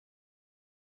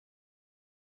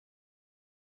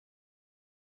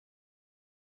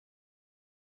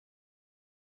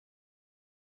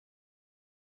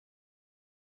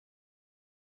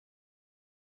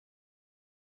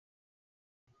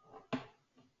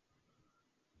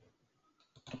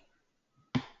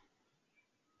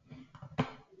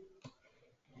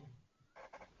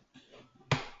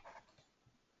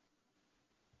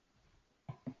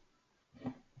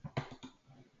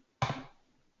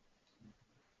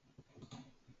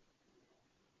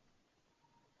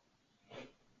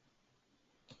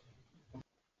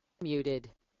Muted.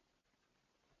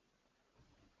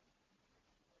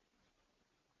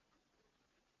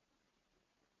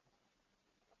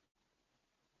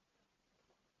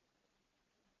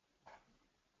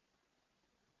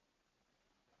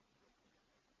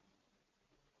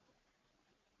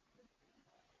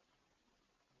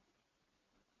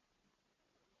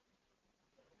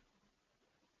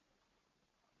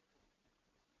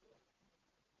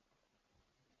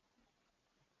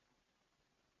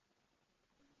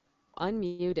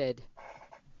 Unmuted.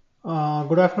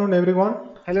 Good afternoon,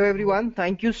 everyone. Hello everyone,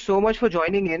 thank you so much for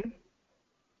joining in.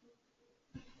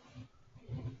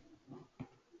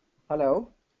 Hello.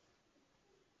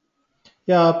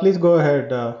 Yeah, please go ahead.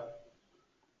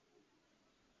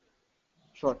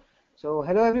 Sure. So,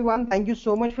 hello everyone, thank you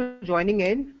so much for joining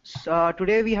in.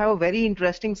 Today we have a very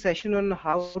interesting session on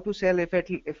how to sell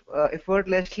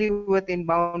effortlessly with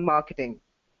inbound marketing.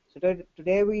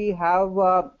 Today we have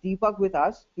Deepak with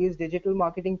us. He is digital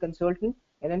marketing consultant,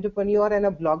 an entrepreneur, and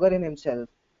a blogger in himself.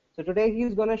 So today he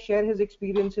is going to share his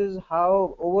experiences,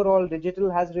 how overall digital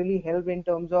has really helped in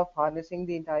terms of harnessing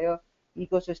the entire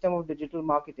ecosystem of digital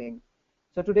marketing.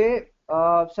 So today,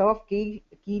 some of key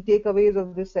takeaways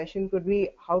of this session could be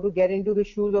how to get into the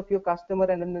shoes of your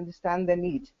customer and understand their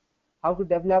needs, how to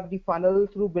develop the funnel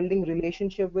through building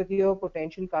relationship with your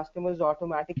potential customers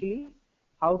automatically,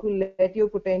 how to let your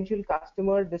potential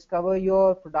customer discover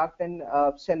your product and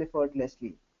sell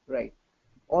effortlessly, right?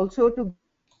 Also, to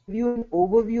give you an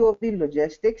overview of the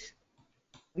logistics,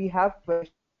 we have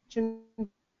question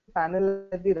panel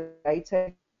at the right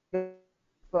side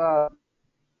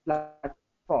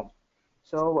platform.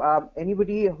 So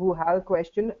anybody who have a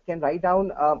question can write down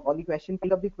on the question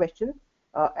page of the question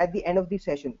at the end of the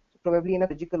session, probably in a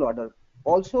chronological order.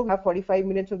 Also, we have 45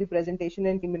 minutes of the presentation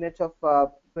and 10 minutes of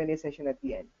Q&A session at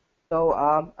the end. So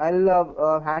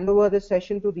I'll hand over this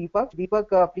session to Deepak.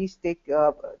 Deepak, please take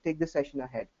this session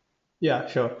ahead. Yeah,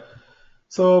 sure.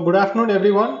 So, good afternoon,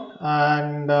 everyone,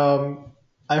 and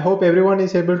I hope everyone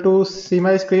is able to see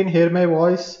my screen, hear my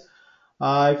voice.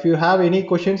 If you have any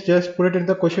questions, just put it in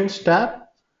the questions tab,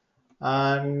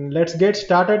 and let's get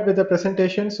started with the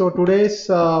presentation. So, today's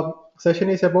session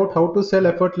is about how to sell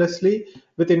effortlessly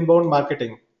with inbound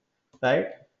marketing, right?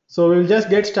 So, we'll just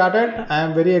get started. I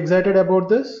am very excited about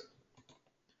this.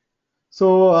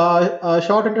 So, a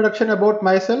short introduction about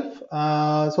myself.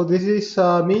 So, this is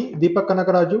me, Deepak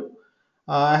Kanakaraju.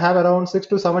 I have around 6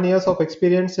 to 7 years of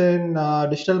experience in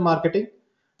digital marketing.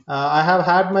 I have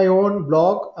had my own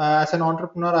blog as an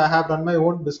entrepreneur. I have run my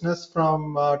own business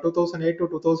from 2008 to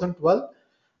 2012.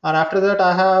 And after that,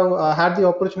 I have had the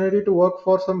opportunity to work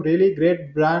for some really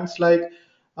great brands like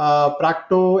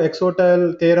Practo,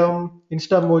 Exotel, Theorem,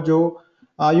 Instamojo.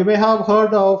 You may have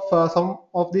heard of some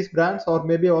of these brands or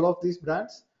maybe all of these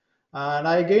brands. And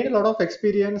I gained a lot of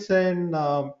experience in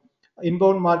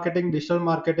inbound marketing, digital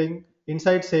marketing,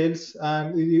 inside sales,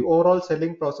 and the overall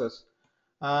selling process.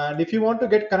 And if you want to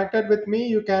get connected with me,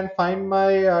 you can find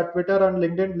my Twitter and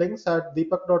LinkedIn links at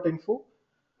deepak.info.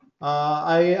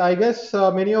 I guess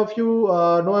many of you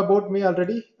know about me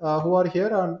already who are here,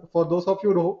 and for those of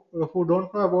you who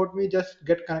don't know about me, just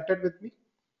get connected with me.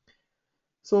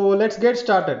 So let's get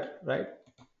started, right?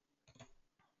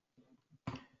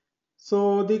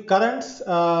 So the current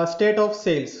state of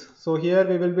sales. So here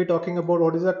we will be talking about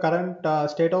what is the current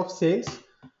state of sales,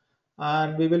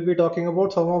 and we will be talking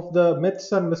about some of the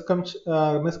myths and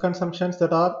misconceptions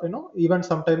that are even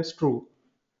sometimes true.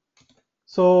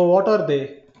 So what are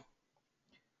they?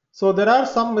 So there are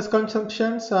some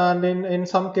misconceptions, and in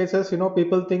some cases,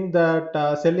 people think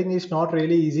that selling is not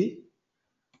really easy.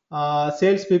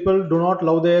 Sales people do not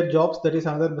love their jobs. That is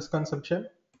another misconception.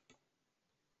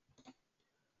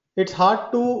 It's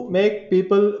hard to make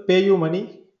people pay you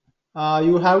money.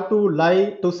 You have to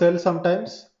lie to sell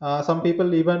sometimes. Some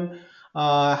people even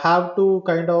have to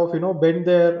kind of bend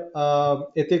their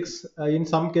ethics in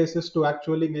some cases to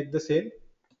actually make the sale.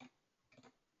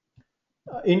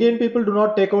 Indian people do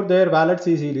not take out their wallets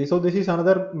easily. So this is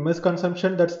another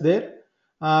misconception that's there.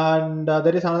 And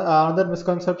there is another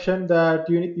misconception that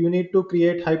you need to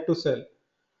create hype to sell.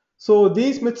 So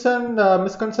these myths and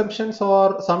misconceptions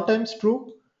are sometimes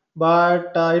true,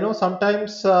 but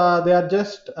sometimes they are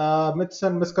just myths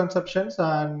and misconceptions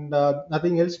and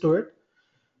nothing else to it.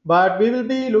 But we will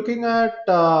be looking at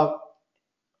how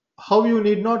you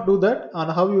need not do that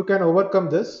and how you can overcome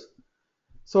this.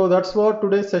 So that's what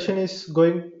today's session is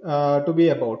going to be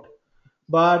about.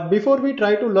 But before we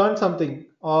try to learn something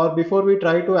or before we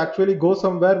try to actually go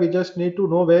somewhere, we just need to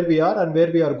know where we are and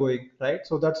where we are going, right?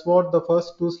 So that's what the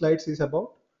first two slides is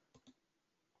about.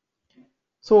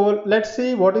 So let's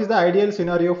see what is the ideal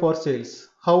scenario for sales.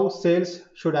 how sales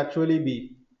should actually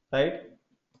be, right?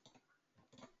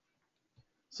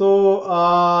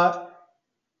 So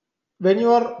when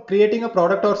you are creating a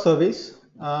product or service,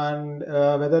 and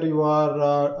whether you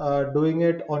are doing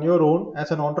it on your own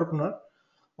as an entrepreneur,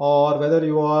 or whether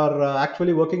you are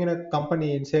actually working in a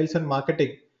company in sales and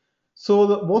marketing,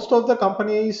 so most of the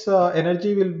companies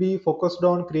energy will be focused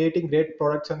on creating great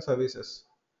products and services,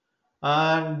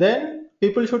 and then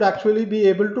people should actually be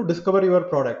able to discover your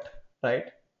product,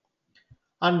 right?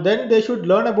 And then they should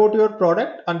learn about your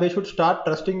product and they should start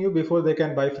trusting you before they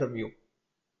can buy from you.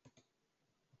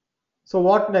 So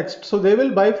what next? So they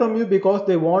will buy from you because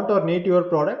they want or need your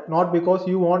product, not because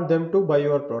you want them to buy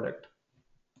your product.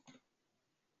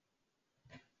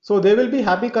 So they will be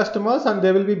happy customers and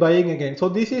they will be buying again. So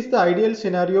this is the ideal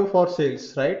scenario for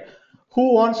sales, right?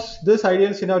 Who wants this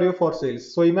ideal scenario for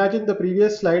sales? So imagine the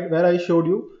previous slide where I showed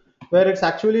you, where it's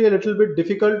actually a little bit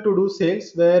difficult to do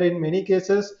sales, where in many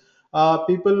cases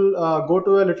people go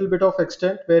to a little bit of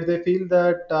extent where they feel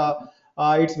that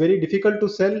it's very difficult to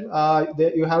sell.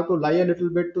 You have to lie a little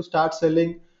bit to start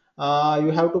selling.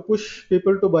 You have to push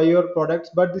people to buy your products.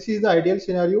 But this is the ideal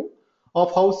scenario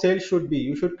of how sales should be.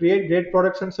 You should create great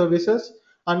products and services,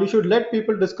 and you should let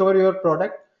people discover your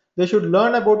product. They should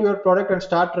learn about your product and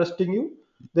start trusting you.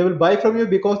 They will buy from you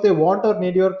because they want or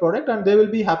need your product, and they will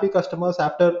be happy customers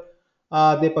after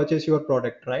they purchase your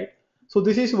product, right? So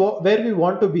this is where we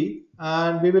want to be,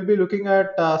 and we will be looking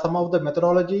at some of the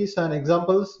methodologies and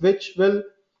examples which will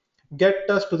get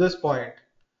us to this point.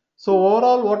 So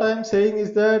overall, what I am saying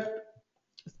is that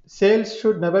sales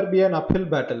should never be an uphill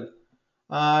battle.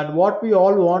 And what we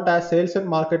all want as sales and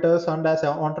marketers and as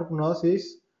entrepreneurs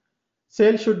is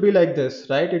sales should be like this,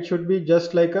 right? It should be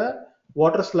just like a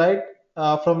water slide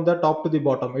from the top to the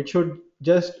bottom. It should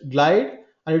just glide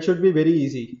and it should be very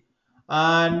easy.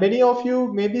 And many of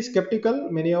you may be skeptical,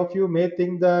 many of you may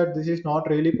think that this is not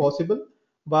really possible,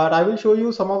 but I will show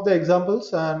you some of the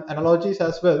examples and analogies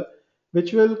as well,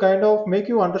 which will kind of make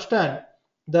you understand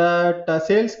that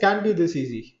sales can be this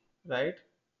easy, right?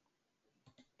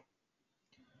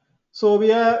 So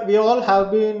we all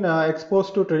have been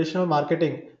exposed to traditional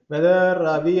marketing,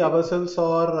 whether we ourselves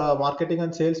are marketing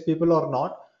and sales people or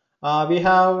not. We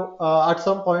have at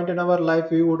some point in our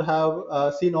life we would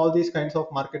have seen all these kinds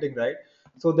of marketing, right?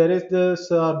 So there is this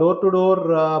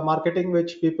door-to-door marketing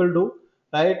which people do,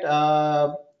 right?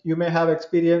 You may have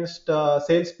experienced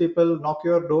sales people knock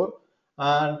your door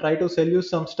and try to sell you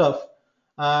some stuff,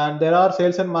 and there are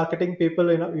sales and marketing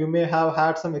people, you may have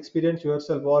had some experience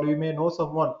yourself, or you may know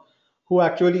someone who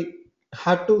actually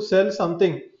had to sell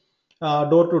something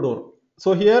door to door.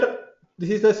 So here, this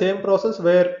is the same process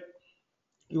where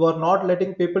you are not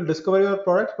letting people discover your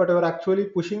products, but you are actually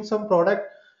pushing some product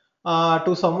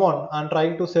to someone and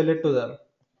trying to sell it to them.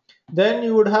 Then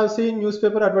you would have seen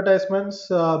newspaper advertisements,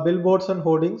 billboards and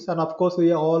hoardings, and of course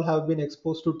we all have been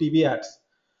exposed to TV ads.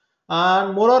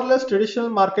 And more or less traditional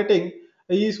marketing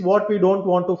is what we don't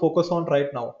want to focus on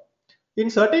right now. In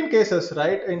certain cases,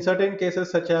 right, in certain cases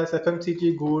such as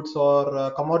FMCG goods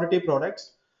or commodity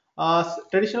products,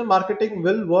 traditional marketing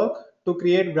will work to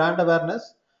create brand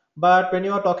awareness. But when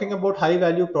you are talking about high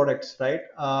value products, right,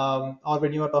 or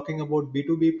when you are talking about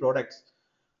B2B products,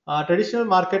 traditional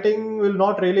marketing will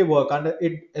not really work, and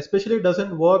it especially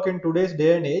doesn't work in today's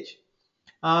day and age.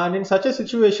 And in such a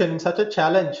situation, in such a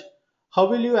challenge, how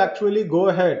will you actually go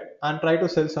ahead and try to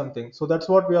sell something? So that's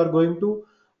what we are going to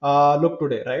look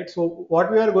today, right? So what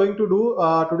we are going to do,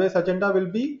 today's agenda will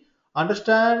be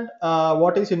understand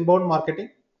what is inbound marketing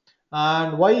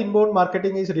and why inbound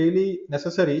marketing is really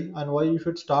necessary and why you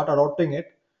should start adopting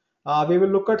it. We will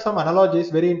look at some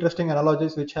analogies, very interesting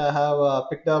analogies, which I have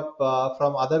picked up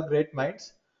from other great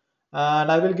minds.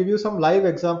 And I will give you some live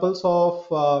examples of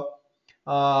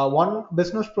one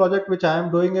business project which I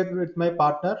am doing it with my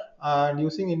partner and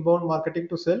using inbound marketing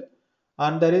to sell.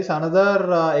 And there is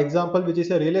another example which is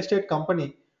a real estate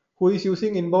company who is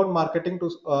using inbound marketing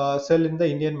to sell in the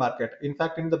Indian market. In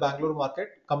fact, in the Bangalore market,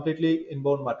 completely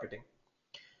inbound marketing,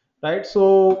 right?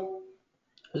 So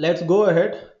let's go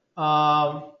ahead.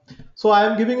 So I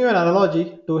am giving you an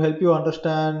analogy to help you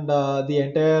understand the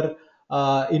entire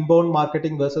inbound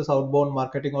marketing versus outbound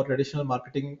marketing or traditional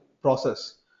marketing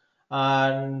process.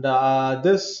 And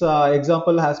this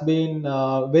example has been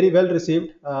very well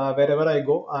received wherever I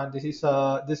go. And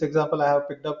this example I have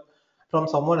picked up from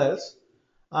someone else.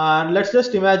 And let's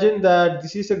just imagine that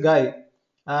this is a guy,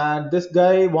 and this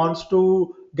guy wants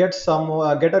to get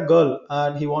a girl,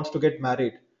 and he wants to get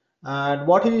married. And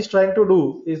what he is trying to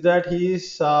do is that he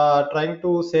is trying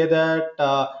to say that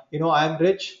I'm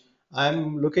rich,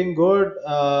 I'm looking good,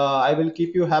 I will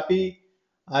keep you happy,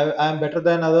 I am better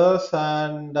than others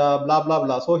and blah blah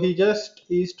blah. So he just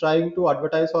is trying to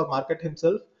advertise or market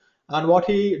himself. And what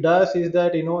he does is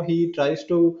that he tries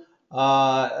to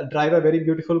drive a very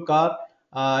beautiful car.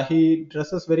 He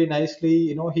dresses very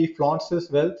nicely. He flaunts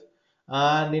his wealth,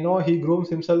 and he grooms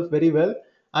himself very well.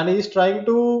 And he is trying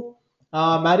to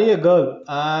marry a girl.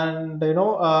 And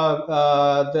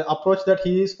the approach that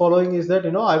he is following is that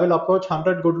I will approach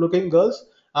 100 good-looking girls,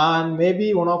 and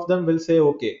maybe one of them will say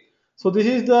okay. So this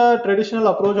is the traditional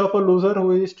approach of a loser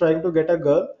who is trying to get a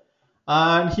girl.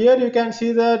 And here you can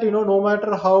see that no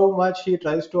matter how much he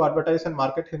tries to advertise and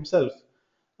market himself,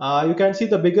 you can see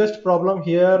the biggest problem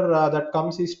here that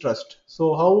comes is trust.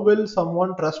 So how will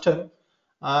someone trust him?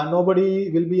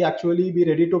 Nobody will be actually be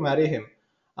ready to marry him.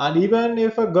 And even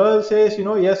if a girl says,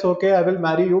 yes, okay, I will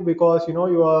marry you because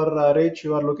you are rich,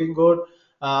 you are looking good,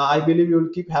 I believe you will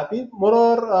keep happy. More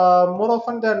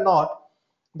often than not,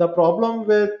 the problem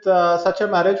with such a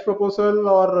marriage proposal,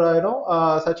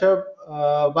 or such a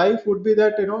wife, would be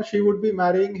that she would be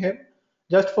marrying him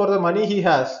just for the money he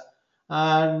has.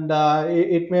 And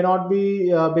it may not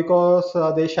be because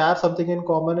they share something in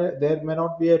common. There may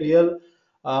not be a real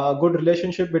good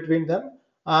relationship between them,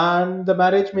 and the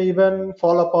marriage may even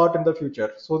fall apart in the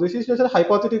future. So this is just a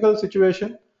hypothetical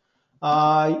situation.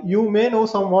 You may know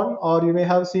someone, or you may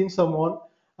have seen someone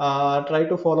try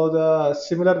to follow the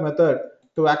similar method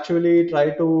to actually try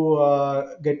to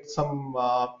get some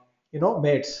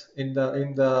mates in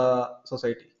the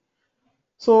society.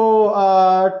 So,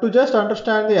 to just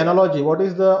understand the analogy, what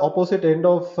is the opposite end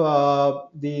of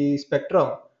the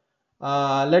spectrum?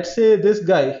 Let's say this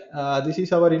guy, this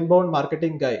is our inbound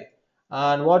marketing guy,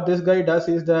 and what this guy does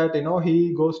is that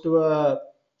he goes to a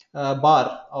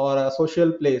bar or a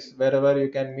social place wherever you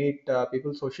can meet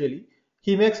people socially.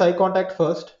 He makes eye contact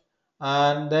first,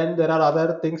 and then there are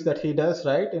other things that he does,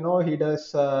 right? He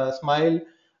does smile.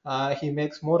 He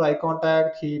makes more eye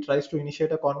contact. He tries to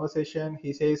initiate a conversation.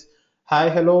 He says hi,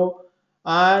 hello,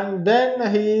 and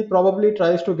then he probably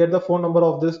tries to get the phone number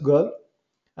of this girl.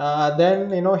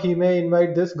 Then he may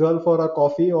invite this girl for a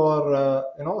coffee, or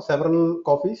several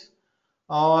coffees.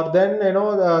 Or then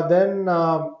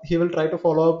he will try to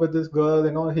follow up with this girl.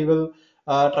 He will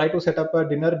try to set up a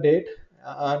dinner date,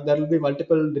 and there will be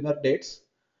multiple dinner dates.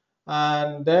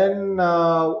 And then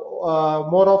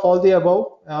more of all the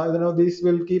above. These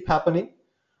will keep happening.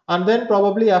 And then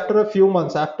probably after a few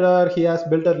months, after he has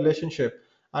built a relationship,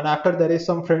 and after there is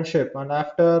some friendship, and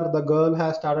after the girl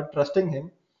has started trusting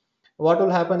him, what will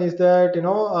happen is that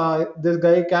this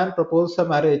guy can propose a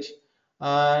marriage.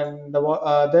 And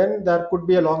then there could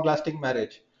be a long lasting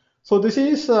marriage. So this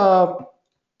is the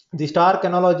stark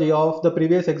analogy of the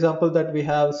previous example that we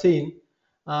have seen.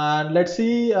 And let's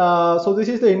see, so this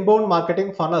is the inbound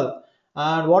marketing funnel.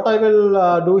 And what I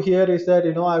will do here is that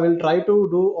I will try to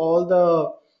do all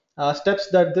the steps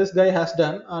that this guy has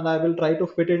done, and I will try to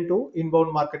fit into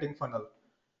inbound marketing funnel.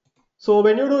 So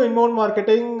when you do inbound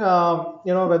marketing,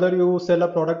 whether you sell a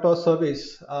product or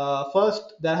service,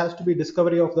 first there has to be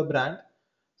discovery of the brand.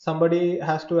 Somebody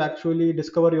has to actually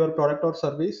discover your product or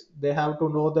service. They have to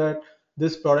know that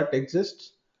this product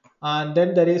exists. And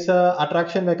then there is a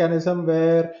attraction mechanism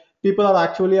where people are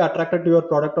actually attracted to your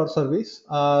product or service.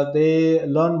 They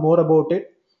learn more about it,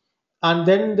 and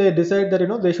then they decide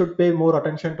that they should pay more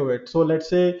attention to it. So let's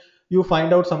say you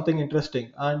find out something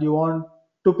interesting and you want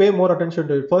to pay more attention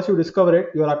to it. First you discover it,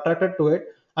 you are attracted to it,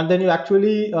 and then you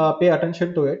actually pay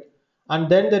attention to it. And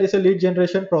then there is a lead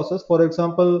generation process. For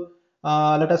example,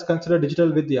 let us consider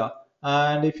digital vidya.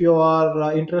 And if you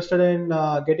are interested in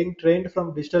getting trained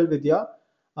from digital vidya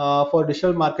for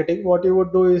digital marketing, what you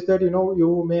would do is that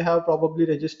you may have probably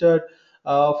registered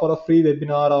for a free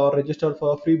webinar, or registered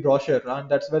for a free brochure, and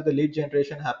that's where the lead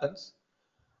generation happens.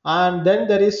 And then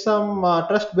there is some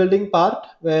trust building part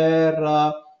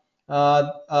where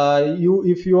you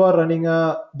if you are running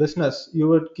a business, you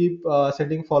would keep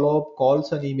sending follow up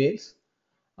calls and emails.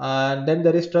 And then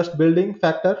there is trust building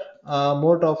factor,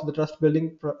 more of the trust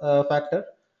building factor.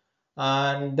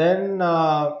 And then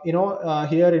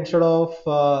here, instead of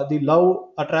the love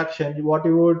attraction, what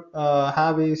you would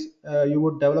have is you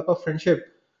would develop a friendship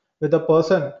with a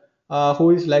person who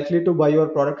is likely to buy your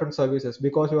product and services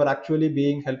because you are actually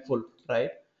being helpful, right?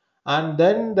 And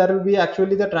then there will be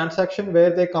actually the transaction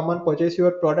where they come and purchase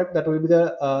your product. That will be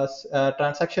the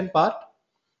transaction part.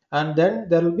 And then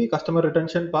there will be customer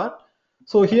retention part.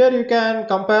 So here you can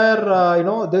compare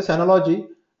this analogy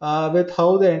with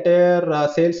how the entire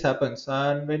sales happens.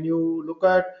 And when you look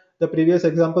at the previous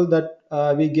example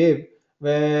that we gave,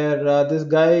 where this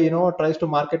guy tries to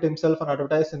market himself and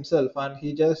advertise himself, and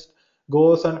he just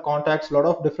goes and contacts a lot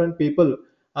of different people,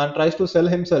 and tries to sell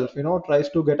himself, tries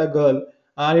to get a girl,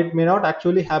 and it may not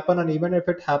actually happen. And even if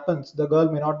it happens, the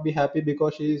girl may not be happy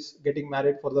because she is getting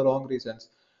married for the wrong reasons.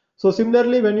 So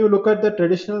similarly, when you look at the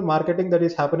traditional marketing that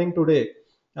is happening today,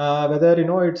 whether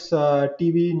it's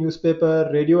TV, newspaper,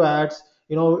 radio ads,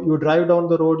 you drive down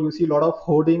the road, you see a lot of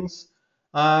hoardings,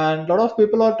 and a lot of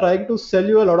people are trying to sell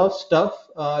you a lot of stuff.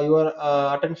 Your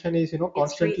attention is It's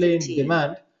constantly in 3:15.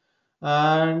 demand,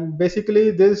 and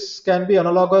basically this can be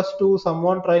analogous to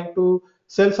someone trying to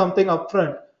sell something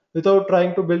upfront without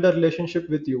trying to build a relationship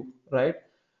with you, right?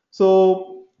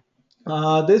 So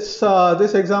this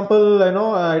example,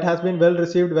 it has been well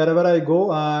received wherever I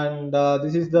go, and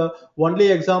this is the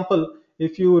only example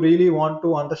if you really want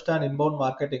to understand inbound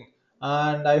marketing.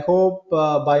 And I hope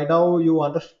by now you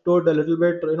understood a little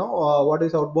bit, what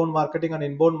is outbound marketing and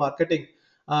inbound marketing,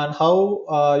 and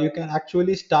how you can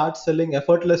actually start selling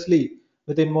effortlessly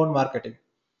with inbound marketing.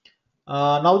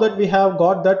 Now that we have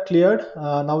got that cleared,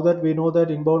 now that we know that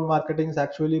inbound marketing is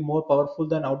actually more powerful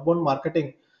than outbound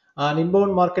marketing, and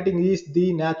inbound marketing is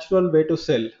the natural way to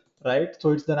sell, right?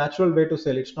 So it's the natural way to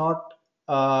sell. It's not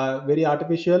very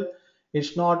artificial.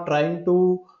 It's not trying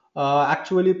to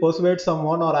actually persuade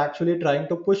someone or actually trying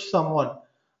to push someone,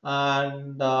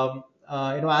 and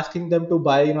asking them to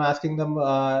buy, asking them,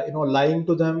 lying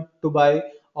to them to buy,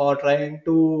 or trying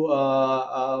to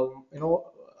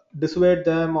dissuade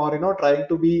them, or trying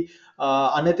to be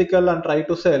unethical and try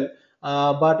to sell.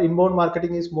 But inbound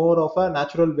marketing is more of a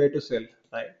natural way to sell,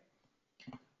 right?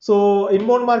 So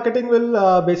inbound marketing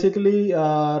will basically,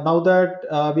 now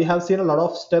that we have seen a lot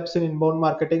of steps in inbound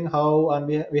marketing, how,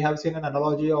 and we have seen an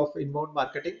analogy of inbound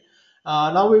marketing.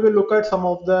 Now we will look at some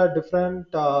of the different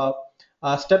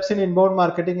steps in inbound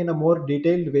marketing in a more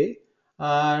detailed way.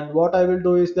 And what I will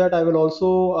do is that I will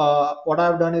also, what I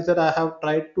have done is that I have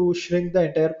tried to shrink the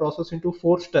entire process into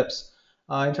 4 steps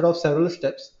instead of several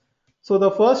steps. So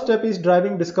the first step is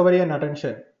driving discovery and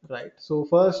attention, right? So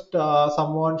first,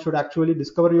 someone should actually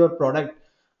discover your product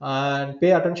and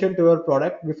pay attention to your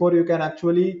product before you can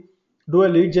actually do a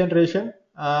lead generation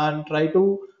and try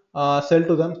to sell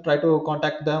to them, try to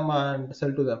contact them and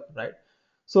sell to them, right?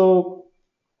 So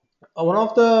one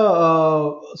of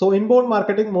the so inbound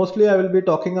marketing, mostly I will be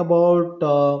talking about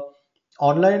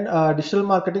online digital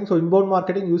marketing. So inbound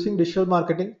marketing using digital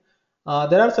marketing,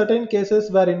 there are certain cases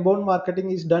where inbound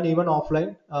marketing is done even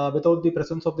offline, without the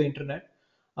presence of the internet.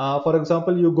 For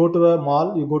example, you go to a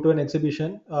mall, you go to an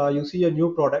exhibition, you see a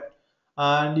new product,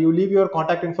 and you leave your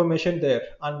contact information there,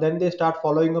 and then they start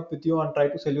following up with you and try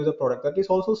to sell you the product. That is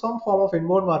also some form of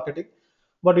inbound marketing.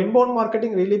 But inbound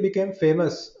marketing really became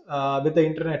famous with the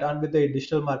internet and with the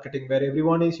digital marketing, where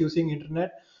everyone is using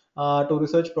internet to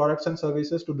research products and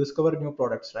services to discover new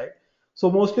products, right? So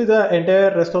mostly the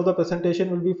entire rest of the presentation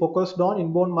will be focused on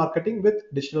inbound marketing with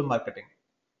digital marketing.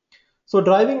 So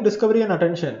driving discovery and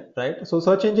attention, right? So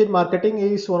search engine marketing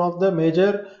is one of the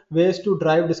major ways to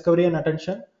drive discovery and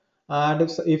attention. And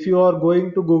if you are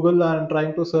going to Google and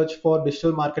trying to search for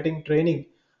digital marketing training,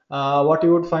 what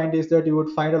you would find is that you would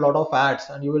find a lot of ads,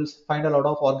 and you will find a lot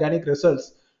of organic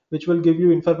results, which will give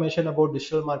you information about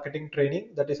digital marketing training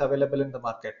that is available in the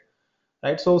market,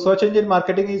 right? So search engine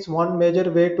marketing is one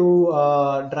major way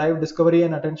to drive discovery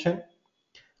and attention.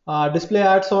 Display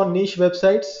ads on niche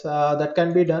websites, that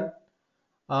can be done.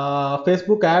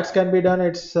 Facebook ads can be done.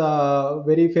 It's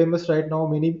very famous right now.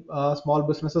 Many small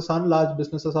businesses and large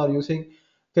businesses are using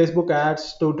Facebook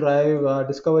ads to drive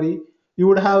discovery. You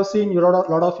would have seen a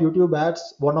lot of YouTube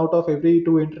ads. One out of every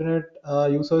two internet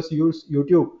users use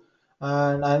YouTube,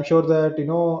 and I'm sure that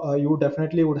you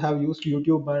definitely would have used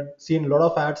YouTube and seen a lot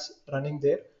of ads running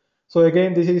there. So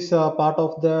again, this is part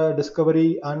of the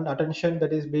discovery and attention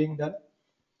that is being done.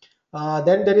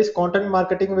 Then there is content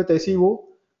marketing with SEO.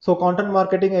 So content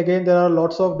marketing, again, there are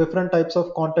lots of different types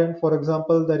of content. For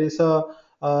example, there is a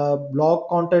blog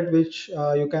content which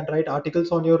you can write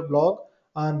articles on your blog,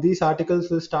 and these articles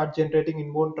will start generating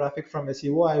inbound traffic from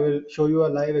SEO. I will show you a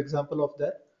live example of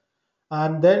that.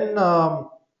 And then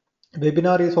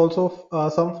webinar is also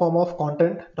some form of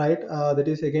content, right? That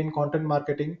is again content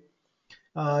marketing.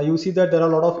 You see that there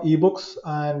are a lot of ebooks,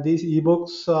 and these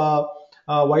ebooks,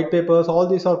 white papers, all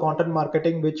these are content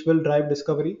marketing which will drive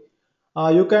discovery.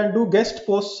 You can do guest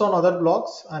posts on other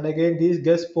blogs, and again these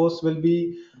guest posts will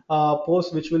be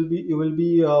posts which will be you will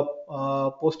be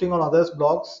posting on others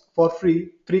blogs for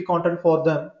free content for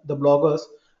them, the bloggers,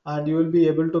 and you will be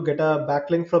able to get a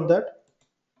backlink from that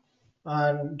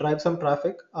and drive some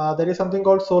traffic. There is something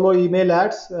called solo email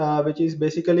ads, which is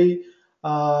basically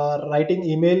writing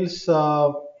emails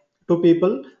to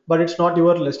people, but it's not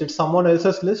your list, it's someone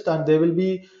else's list, and they will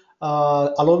be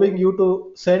allowing you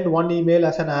to send one email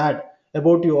as an ad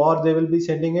about you, or they will be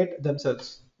sending it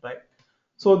themselves, right?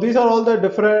 So these are all the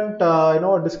different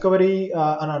discovery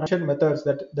and attention methods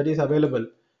that is available.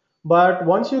 But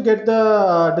once you get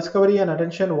the discovery and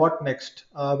attention, what next?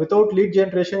 Without lead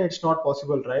generation, it's not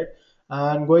possible, right?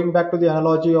 And going back to the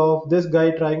analogy of this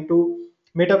guy trying to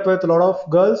meet up with a lot of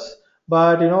girls,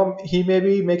 but he may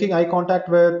be making eye contact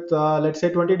with let's say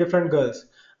 20 different girls,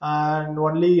 and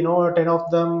only 10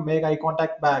 of them make eye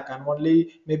contact back, and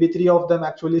only maybe 3 of them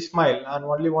actually smile, and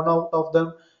only one out of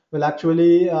them will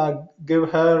actually give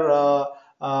her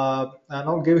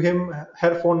give him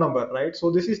her phone number, right? So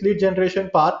this is lead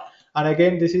generation part. And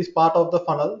again, this is part of the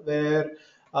funnel where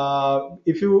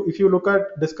if you look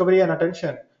at discovery and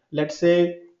attention, let's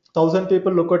say 1,000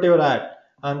 people look at your ad,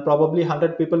 and probably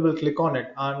 100 people will click on it,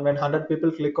 and when 100 people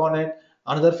click on it,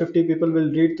 another 50 people will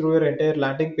read through your entire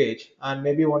landing page, and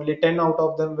maybe only 10 out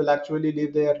of them will actually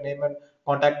leave their name and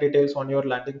contact details on your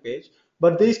landing page.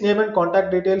 But these name and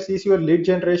contact details is your lead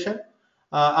generation.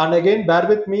 And again, bear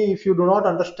with me if you do not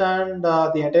understand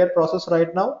the entire process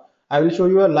right now. I will show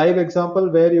you a live example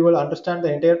where you will understand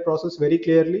the entire process very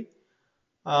clearly.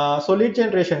 So lead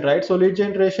generation, right? So lead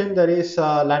generation, there is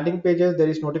landing pages, there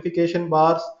is notification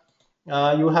bars.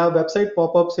 You have website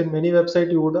pop-ups. In many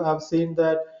websites, you would have seen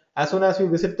that as soon as you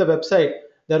visit the website,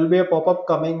 there will be a pop-up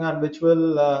coming, and which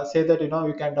will say that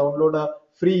you can download a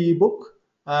free ebook.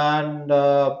 And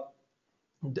to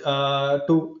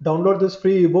download this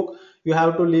free ebook, you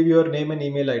have to leave your name and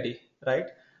email ID, right?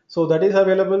 So that is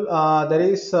available. There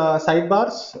is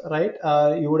sidebars, right?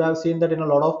 You would have seen that in a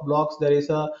lot of blogs there is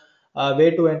a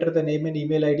way to enter the name and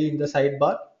email ID in the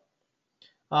sidebar.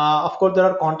 Of course, there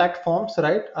are contact forms,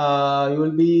 right? You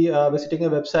will be visiting a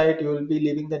website, you will be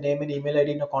leaving the name and email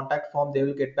ID in a contact form, they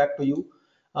will get back to you.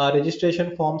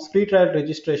 Registration forms, free trial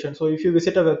registration. So if you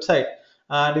visit a website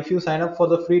and if you sign up for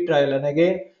the free trial, and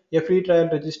again, a free trial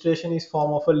registration is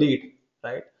form of a lead,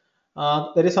 right?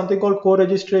 There is something called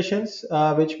co-registrations,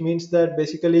 which means that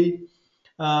basically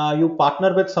you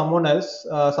partner with someone else,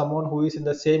 someone who is in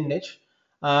the same niche,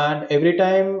 and every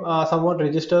time someone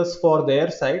registers for their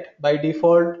site, by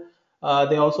default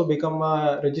they also become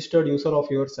a registered user of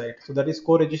your site. So that is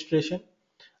co-registration.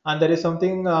 And there is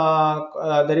something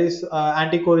there is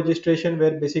anti-co-registration,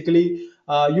 where basically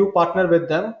you partner with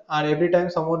them, and every time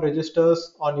someone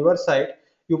registers on your site,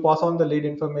 you pass on the lead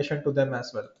information to them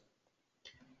as well.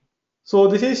 So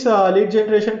this is lead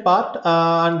generation part,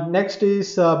 and next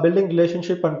is building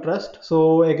relationship and trust.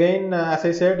 So again, as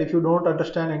I said, if you don't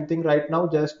understand anything right now,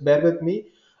 just bear with me.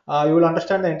 You will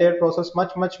understand the entire process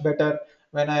much better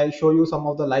when I show you some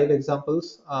of the live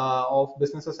examples of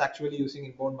businesses actually using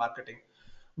inbound marketing.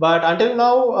 But until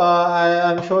now,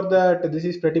 I'm sure that this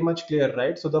is pretty much clear,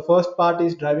 right? So the first part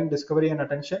is driving discovery and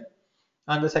attention,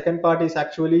 and the second part is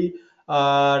actually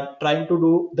trying to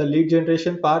do the lead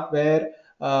generation part, where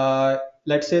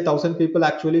let's say 1,000 people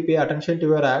actually pay attention to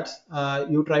your ads.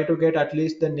 You try to get at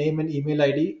least the name and email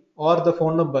ID or the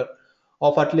phone number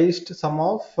of at least some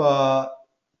of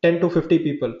 10 to 50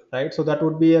 people, right? So that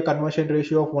would be a conversion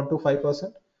ratio of 1 to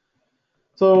 5%.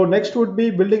 So next would be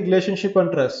building relationship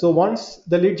and trust. So once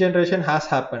the lead generation has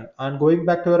happened, and going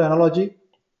back to your analogy,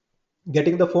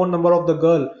 getting the phone number of the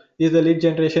girl is the lead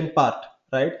generation part,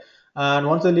 right? And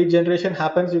once the lead generation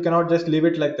happens, you cannot just leave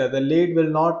it like that. The lead will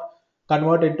not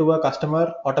convert into a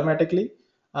customer automatically,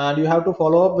 and you have to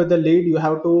follow up with the lead. You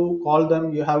have to call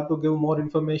them, you have to give more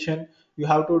information, you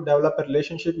have to develop a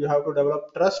relationship, you have to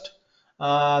develop trust.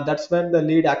 That's when the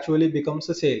lead actually becomes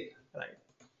a sale, right?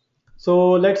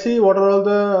 So let's see what are all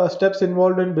the steps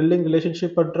involved in building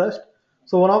relationship and trust.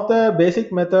 So one of the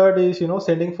basic method is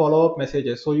sending follow-up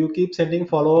messages. So you keep sending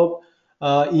follow-up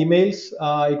emails.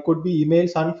 It could be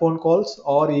emails and phone calls,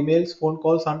 or emails, phone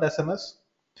calls, and SMS.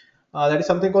 That is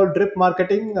something called drip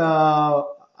marketing.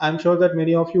 I'm sure that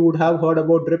many of you would have heard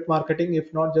about drip marketing.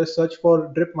 If not, just search for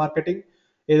drip marketing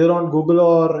either on Google,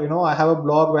 or I have a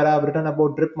blog where I have written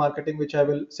about drip marketing, which I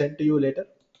will send to you later.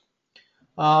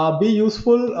 Be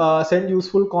useful, send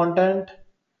useful content,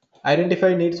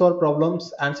 identify needs or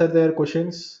problems, answer their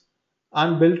questions,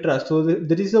 and build trust. So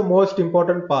that is the most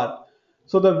important part.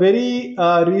 So the very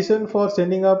reason for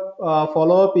sending up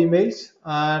follow-up emails,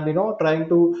 and trying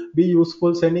to be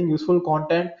useful, sending useful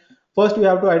content. First, you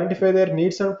have to identify their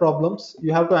needs and problems.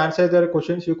 You have to answer their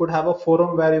questions. You could have a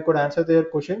forum where you could answer their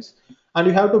questions, and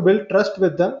you have to build trust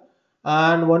with them.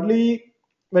 And only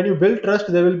when you build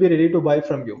trust, they will be ready to buy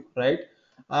from you, right?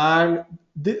 And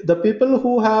the people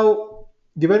who have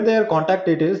given their contact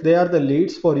details, they are the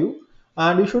leads for you,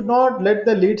 and you should not let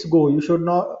the leads go. You should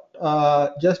not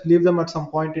just leave them at some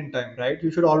point in time, right?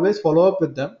 You should always follow up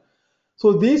with them.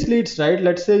 So these leads, right?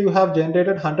 Let's say you have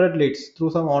generated 100 leads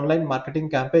through some online marketing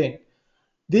campaign.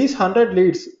 These 100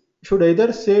 leads should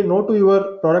either say no to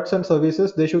your products and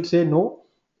services, they should say no,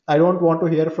 I don't want to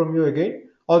hear from you again,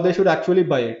 or they should actually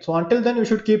buy it. So until then you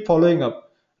should keep following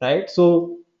up, right?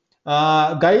 So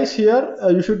guys here,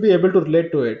 you should be able to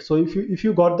relate to it. So if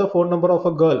you got the phone number of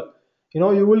a girl,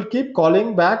 you will keep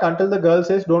calling back until the girl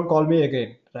says don't call me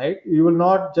again, right? You will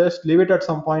not just leave it at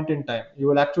some point in time. You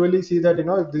will actually see that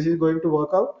if this is going to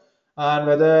work out, and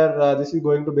whether this is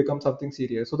going to become something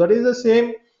serious. So that is the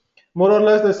same, more or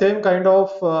less the same kind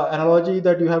of analogy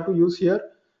that you have to use here,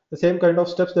 the same kind of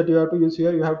steps that you have to use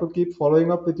here. You have to keep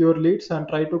following up with your leads and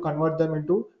try to convert them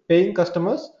into paying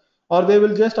customers, or they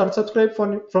will just unsubscribe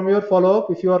from your follow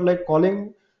up. If you are like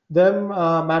calling them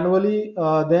manually,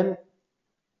 then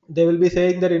they will be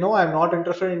saying that I'm not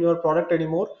interested in your product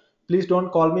anymore, please don't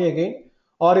call me again.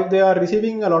 Or if they are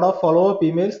receiving a lot of follow up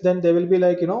emails, then they will be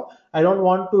like, I don't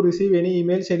want to receive any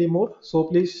emails anymore, so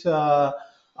please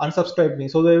unsubscribe me.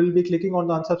 So they will be clicking on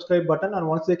the unsubscribe button, and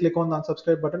once they click on the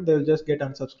unsubscribe button, they will just get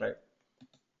unsubscribed,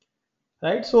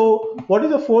 right? So what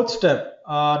is the fourth step?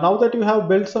 Now that you have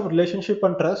built some relationship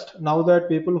and trust, now that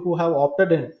people who have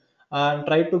opted in and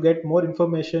tried to get more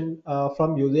information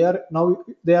from you,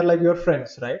 they are like your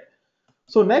friends, right?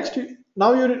 So next,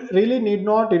 now you really need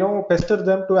not pester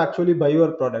them to actually buy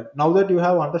your product. Now that you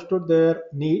have understood their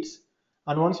needs,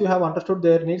 and once you have understood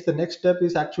their needs, the next step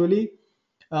is actually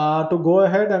to go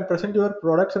ahead and present your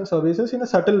products and services in a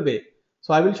subtle way.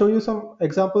 So I will show you some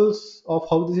examples of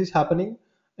how this is happening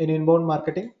in inbound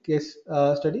marketing case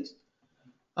studies.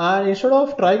 And instead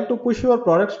of trying to push your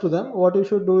products to them, what you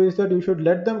should do is that you should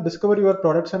let them discover your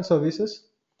products and services.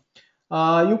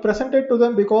 You present it to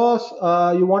them because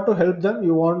you want to help them,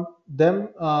 you want them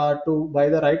to buy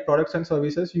the right products and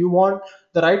services, you want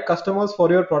the right customers for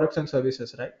your products and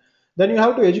services, right? Then you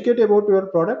have to educate about your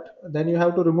product, then you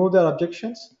have to remove their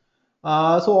objections.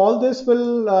 So all this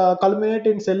will culminate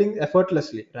in selling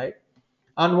effortlessly, right?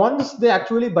 And once they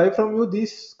actually buy from you,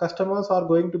 these customers are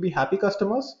going to be happy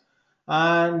customers,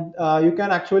 and you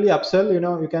can actually upsell,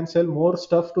 you can sell more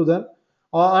stuff to them,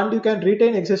 and you can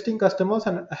retain existing customers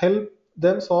and help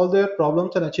them solve their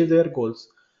problems and achieve their goals.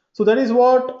 So that is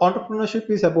what entrepreneurship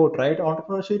is about, right?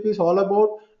 Entrepreneurship is all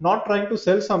about not trying to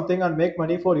sell something and make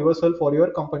money for yourself or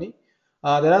your company.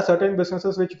 There are certain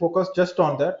businesses which focus just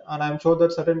on that, and I'm sure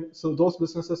that those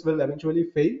businesses will eventually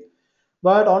fail.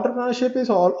 But entrepreneurship is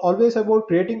always about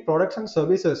creating products and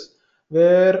services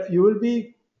where you will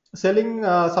be selling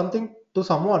something to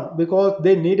someone because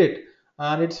they need it,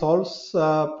 and it solves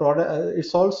a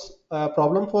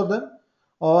problem for them,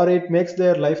 or it makes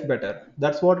their life better.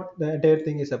 That's what the entire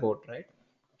thing is about, right?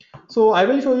 So I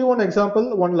will show you one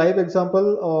example, one live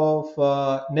example of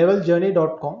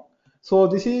navaljourney.com. So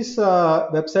this is a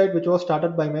website which was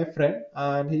started by my friend,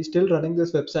 and he's still running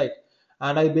this website.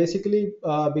 And I basically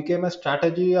became a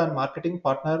strategy and marketing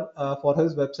partner for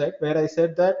his website, where I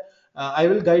said that I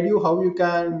will guide you how you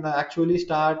can actually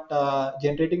start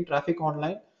generating traffic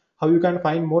online, how you can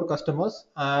find more customers,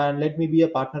 and let me be a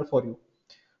partner for you.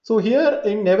 So here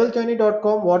in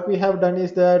navaljourney.com, what we have done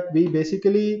is that we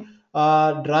basically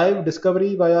drive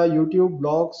discovery via YouTube,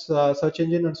 blogs, search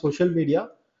engine, and social media.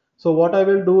 So what I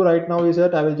will do right now is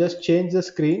that I will just change the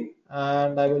screen,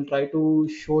 and I will try to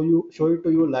show it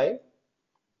to you live.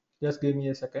 Just give me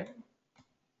a second.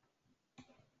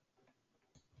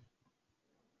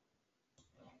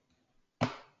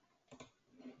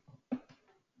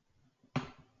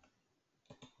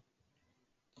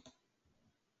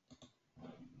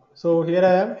 So here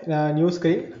I am in a new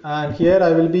screen, and here I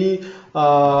will be,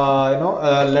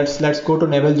 let's go to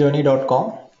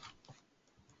navaljourney.com.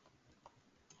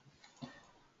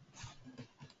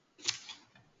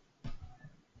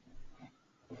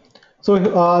 So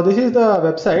this is the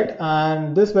website,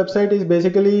 and this website is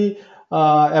basically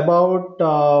about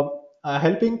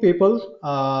helping people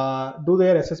do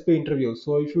their SSB interviews.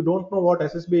 So if you don't know what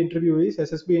SSB interview is,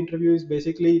 SSB interview is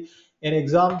basically an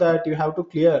exam that you have to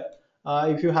clear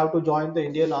if you have to join the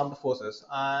Indian Armed Forces.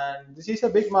 And this is a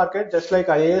big market, just like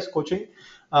IAS coaching.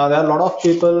 There are a lot of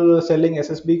people selling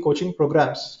SSB coaching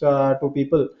programs to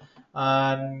people,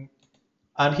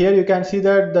 and here you can see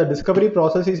that the discovery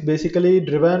process is basically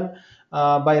driven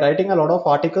by writing a lot of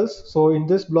articles. So in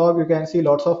this blog you can see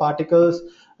lots of articles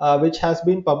which has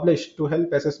been published to help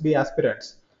SSB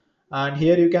aspirants, and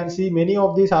here you can see many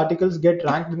of these articles get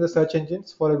ranked in the search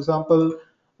engines. For example,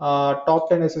 top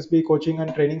 10 SSB coaching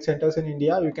and training centers in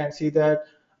India, you can see that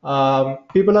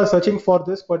people are searching for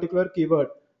this particular keyword,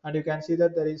 and you can see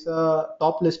that there is a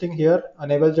top listing here,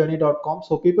 navaljourney.com.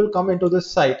 So people come into this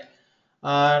site,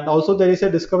 and also there is a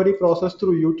discovery process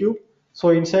through YouTube. So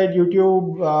inside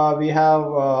YouTube, we have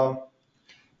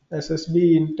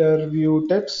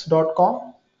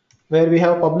ssbinterviewtips.com, where we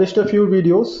have published a few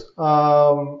videos.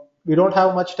 We don't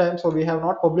have much time, so we have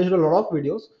not published a lot of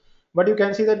videos. But you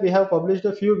can see that we have published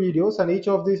a few videos, and each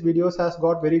of these videos has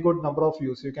got very good number of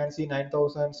views. You can see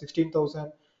 9,000,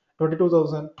 16,000,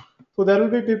 22,000. So there will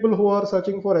be people who are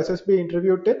searching for SSB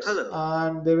interview tips. Hello.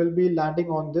 And they will be landing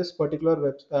on this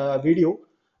particular video.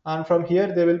 And from here,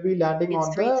 they will be landing it's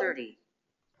on the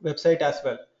website as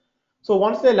well. So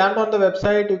once they land on the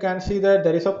website, you can see that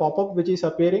there is a pop-up which is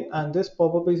appearing, and this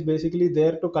pop-up is basically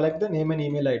there to collect the name and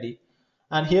email ID.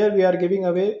 And here we are giving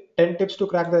away 10 tips to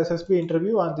crack the SSB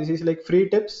interview, and this is like free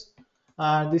tips.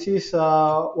 And this is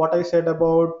what I said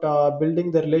about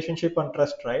building the relationship and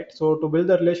trust, right? So to build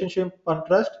the relationship and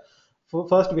trust,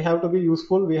 first we have to be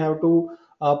useful. We have to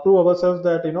prove ourselves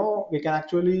that we can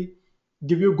actually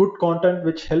give you good content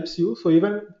which helps you. So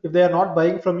even if they are not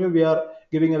buying from you, we are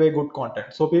giving away good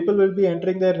content. So people will be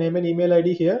entering their name and email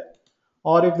ID here,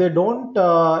 or if they don't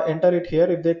enter it here,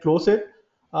 if they close it,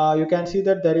 you can see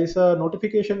that there is a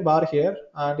notification bar here,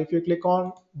 and if you click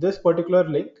on this particular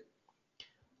link,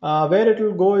 where it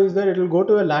will go is that it will go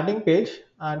to a landing page,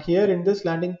 and here in this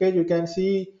landing page you can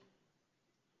see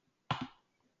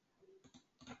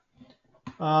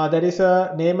there is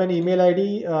a name and email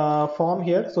ID form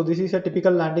here. So this is a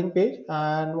typical landing page,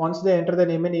 and once they enter the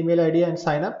name and email ID and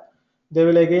sign up, they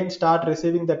will again start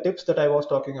receiving the tips that I was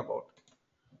talking about.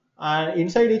 And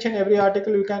inside each and every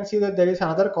article, you can see that there is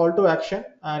another call to action,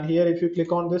 and here if you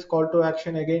click on this call to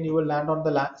action, again you will land on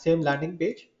the same landing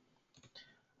page.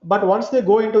 But once they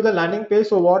go into the landing page,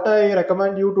 so what I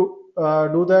recommend you to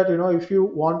do that, if you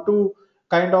want to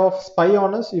kind of spy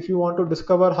on us, if you want to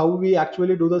discover how we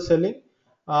actually do the selling,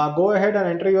 go ahead and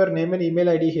enter your name and email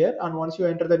ID here. And once you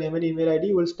enter the name and email ID,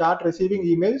 you will start receiving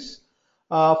emails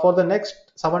for the next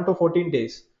 7 to 14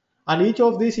 days. And each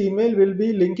of these email will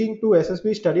be linking to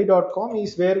ssbstudy.com,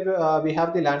 is where we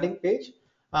have the landing page,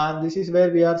 and this is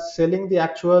where we are selling the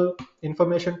actual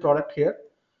information product here.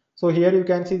 So here you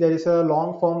can see there is a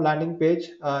long form landing page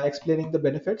explaining the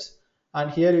benefits, and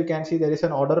here you can see there is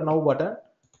an order now button,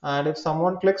 and if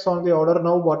someone clicks on the order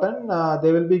now button,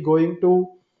 they will be going to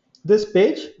this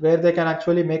page where they can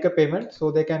actually make a payment.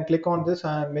 So they can click on this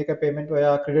and make a payment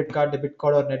via credit card, debit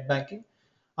card, or net banking.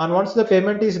 And once the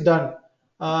payment is done,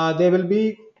 they will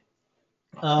be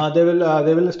they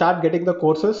will start getting the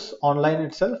courses online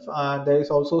itself, and there is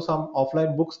also some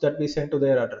offline books that we send to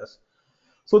their address.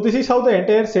 So this is how the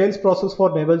entire sales process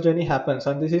for Naval Journey happens,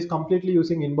 and this is completely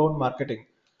using inbound marketing.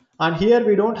 And here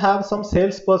we don't have some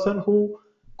salesperson who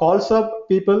calls up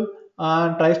people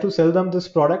and tries to sell them this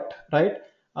product, right?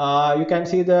 You can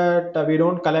see that we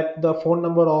don't collect the phone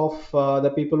number of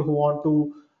the people who want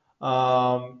to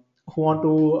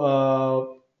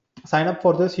sign up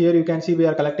for this. Here you can see we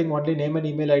are collecting only name and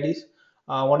email IDs.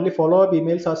 Only follow-up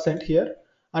emails are sent here,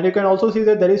 and you can also see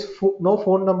that there is no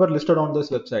phone number listed on this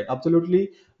website.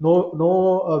 Absolutely no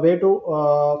way to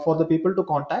for the people to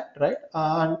contact, right?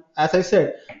 And as I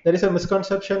said, there is a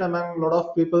misconception among a lot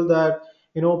of people that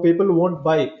people won't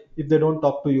buy if they don't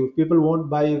talk to you. People won't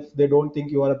buy if they don't think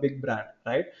you are a big brand,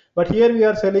 right? But here we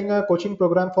are selling a coaching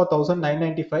program for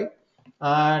 1995,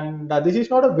 and this is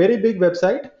not a very big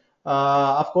website.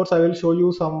 Of course I will show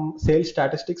you some sales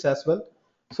statistics as well.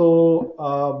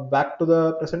 So back to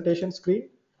the presentation screen.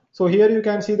 So here you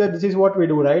can see that this is what we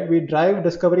do, right? We drive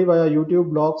discovery via YouTube,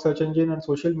 blog, search engine, and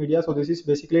social media. So this is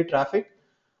basically traffic.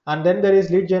 And then there is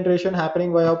lead generation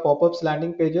happening via pop-ups,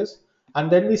 landing pages. And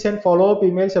then we send follow-up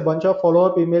emails, a bunch of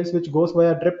follow-up emails, which goes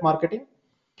via drip marketing.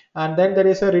 And then there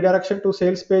is a redirection to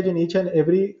sales page in each and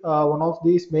every one of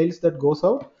these mails that goes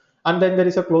out. And then there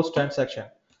is a closed transaction,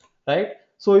 right?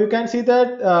 So you can see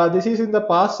that this is in the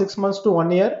past 6 months to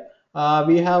 1 year.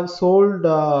 We have sold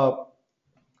up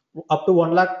to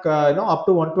 1 lakh, up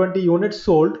to 120 units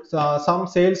sold. Some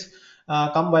sales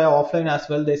come via offline as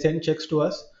well. They send checks to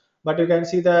us, but you can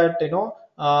see that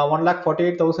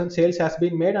 1,48,000 sales has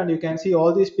been made, and you can see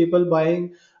all these people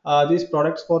buying these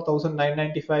products for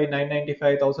 1,995,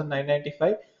 995,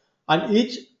 1,995, and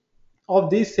each of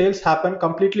these sales happen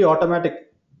completely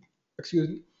automatic, excuse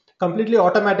me, completely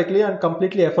automatically and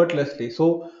completely effortlessly.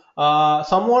 So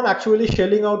someone actually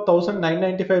shelling out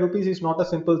 1,995 rupees is not a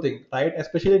simple thing, right?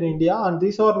 Especially in India, and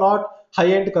these are not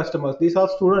high-end customers. These are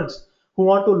students who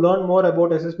want to learn more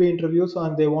about SSB interviews,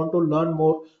 and they want to learn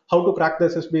more how to crack the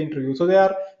SSB interview. So they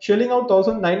are shelling out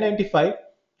 1,995.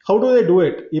 How do they do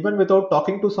it? Even without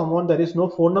talking to someone, there is no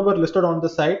phone number listed on the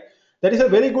site. There is a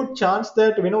very good chance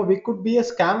that we could be a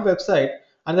scam website,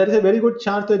 and there is a very good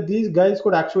chance that these guys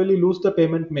could actually lose the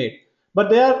payment made. But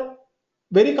they are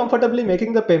very comfortably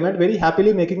making the payment, very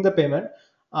happily making the payment.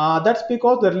 That's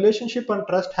because the relationship and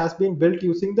trust has been built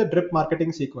using the drip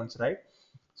marketing sequence, right?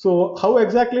 So how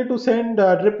exactly to send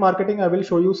drip marketing? I will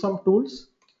show you some tools.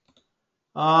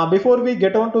 Before we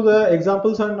get on to the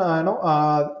examples and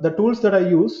the tools that I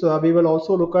use, we will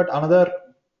also look at another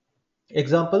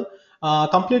example.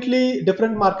 Completely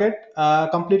different market,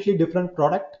 completely different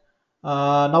product.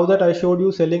 Now that I showed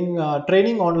you selling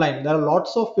training online, there are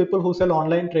lots of people who sell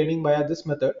online training via this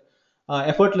method,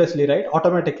 effortlessly, right?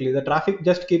 Automatically the traffic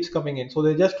just keeps coming in, so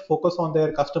they just focus on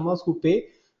their customers who pay.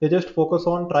 They just focus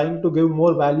on trying to give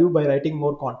more value by writing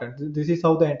more content. This is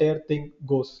how the entire thing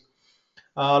goes.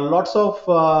 Lots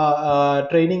of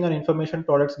training and information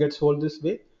products get sold this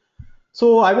way.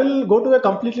 So I will go to a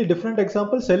completely different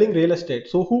example, selling real estate.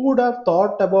 So who would have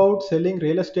thought about selling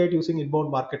real estate using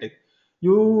inbound marketing?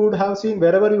 You would have seen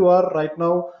wherever you are right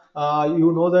now,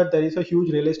 you know that there is a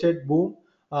huge real estate boom.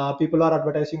 People are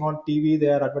advertising on TV, they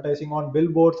are advertising on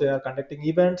billboards, they are conducting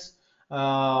events.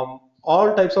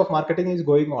 All types of marketing is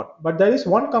going on. But there is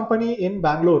one company in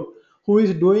Bangalore who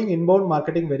is doing inbound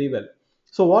marketing very well.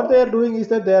 So what they are doing is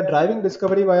that they are driving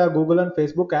discovery via Google and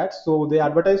Facebook ads. So they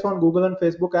advertise on Google and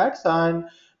Facebook ads, and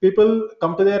people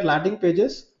come to their landing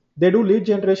pages. They do lead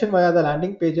generation via the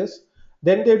landing pages.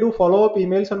 Then they do follow up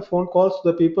emails and phone calls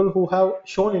to the people who have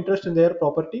shown interest in their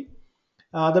property.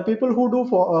 The people who do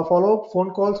follow up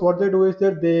phone calls, what they do is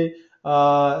that they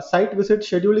site visit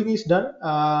scheduling is done.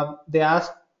 They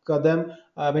ask them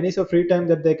when is a free time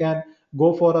that they can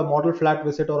go for a model flat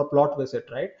visit or a plot visit,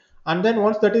 right? And then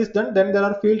once that is done, then there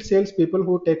are field sales people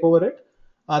who take over it.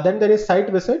 Then there is site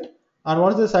visit, and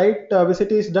once the site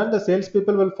visit is done, the sales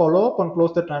people will follow up and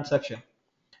close the transaction,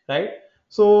 right?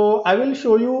 So I will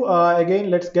show you again.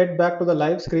 Let's get back to the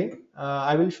live screen.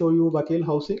 I will show you Vakil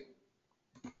Housing.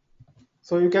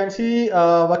 So you can see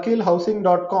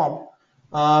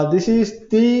vakilhousing.com. This is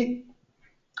the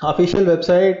official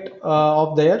website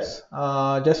of theirs,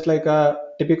 just like a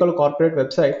typical corporate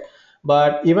website.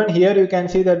 But even here you can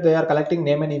see that they are collecting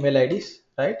name and email IDs,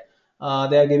 right?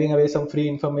 They are giving away some free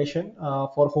information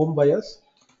for home buyers.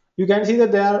 You can see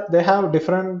that they have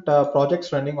different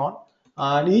projects running on,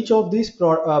 and each of these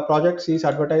projects is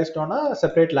advertised on a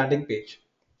separate landing page,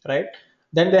 right?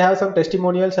 Then they have some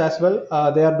testimonials as well.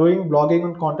 They are doing blogging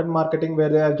and content marketing where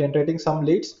they are generating some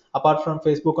leads apart from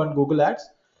Facebook and Google ads.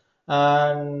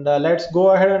 And let's go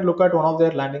ahead and look at one of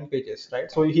their landing pages, right?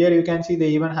 So here you can see they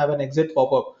even have an exit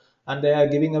pop-up, and they are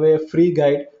giving away a free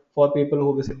guide for people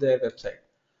who visit their website.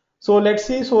 So let's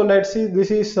see,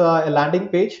 this is a landing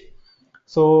page.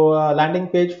 So landing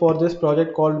page for this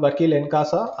project called Vakil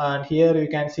Encasa, and here you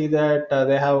can see that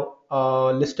they have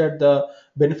listed the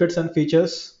benefits and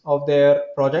features of their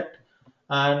project,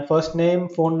 and first name,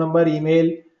 phone number,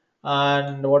 email,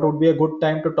 and what would be a good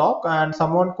time to talk, and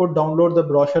someone could download the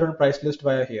brochure and price list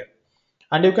via here.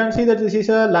 And you can see that this is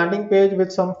a landing page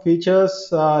with some features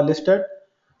listed.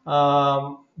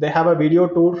 They have a video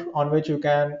tour on which you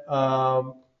can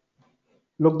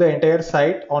look the entire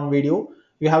site on video.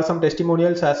 You have some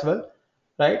testimonials as well,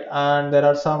 right? And there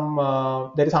are some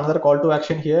there is another call to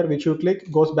action here which you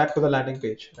click goes back to the landing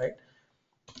page, right?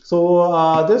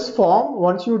 So this form,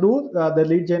 once you do, the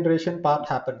lead generation part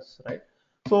happens, right?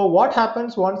 So what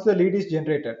happens once the lead is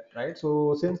generated, right?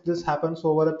 So since this happens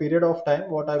over a period of time,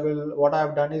 what I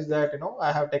have done is that,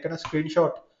 I have taken a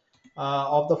screenshot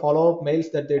of the follow-up mails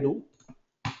that they do.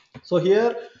 So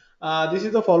here, this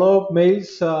is the follow-up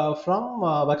mails from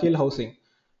Vakil Housing.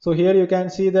 So here you can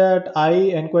see that I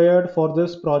inquired for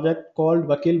this project called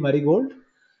Vakil Marigold,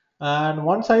 and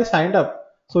once I signed up,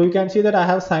 so you can see that I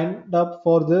have signed up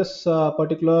for this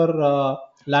particular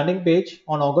landing page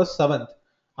on August 7th.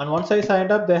 And once I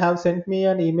signed up, they have sent me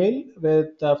an email with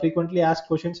frequently asked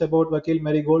questions about Vakil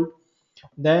Marigold.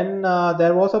 Then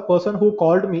there was a person who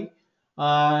called me,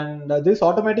 and these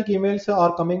automatic emails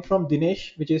are coming from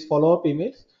Dinesh, which is follow-up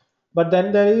emails. But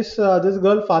then there is this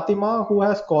girl Fatima who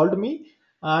has called me,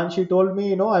 and she told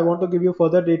me, I want to give you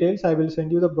further details. I will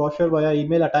send you the brochure via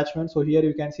email attachment. So here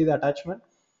you can see the attachment.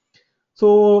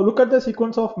 So look at the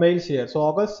sequence of mails here. So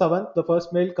August 7th, the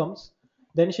first mail comes.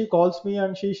 Then she calls me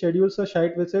and she schedules a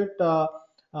site visit.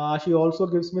 She also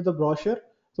gives me the brochure.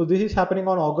 So this is happening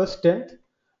on August 10th.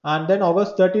 And then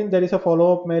August 13th, there is a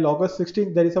follow-up mail. August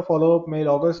 16th, there is a follow-up mail.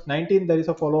 August 19th, there is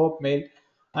a follow-up mail.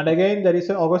 And again, there is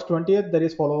a August 20th, there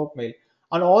is follow-up mail.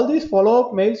 And all these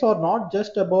follow-up mails are not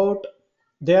just about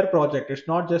their project. It's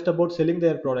not just about selling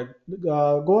their product.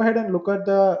 Go ahead and look at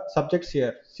the subjects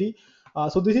here. See,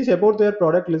 so this is about their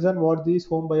product. Listen what these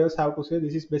home buyers have to say.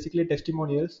 This is basically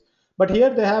testimonials. But here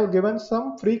they have given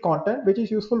some free content which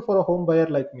is useful for a home buyer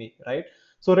like me, right?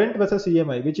 So rent versus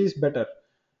EMI, which is better?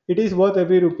 it is worth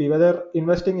every rupee, whether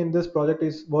investing in this project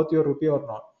is worth your rupee or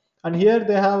not. And here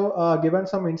they have given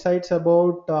some insights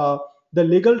about the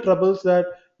legal troubles that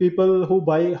people who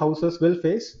buy houses will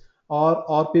face,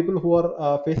 or people who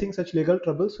are facing such legal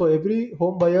troubles. So every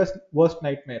home buyer's worst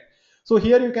nightmare. So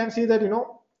here you can see that,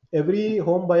 every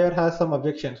home buyer has some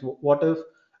objections. What if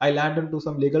I land into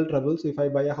some legal troubles if I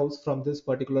buy a house from this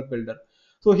particular builder?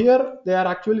 So here they are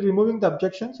actually removing the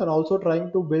objections and also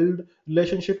trying to build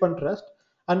relationship and trust.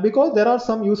 And because there are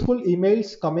some useful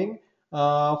emails coming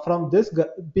from this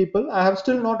people, I have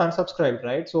still not unsubscribed,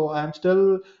 right? So I am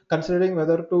still considering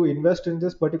whether to invest in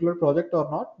this particular project or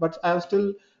not, but I am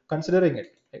still considering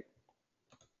it, right?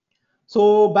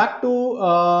 So back to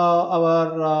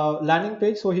our landing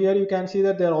page. So here you can see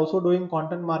that they are also doing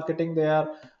content marketing. They are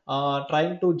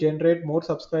trying to generate more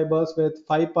subscribers with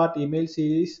 5-part email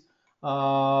series,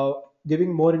 uh,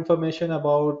 giving more information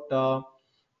about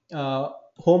uh,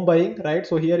 home buying, right?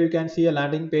 So here you can see a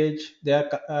landing page. They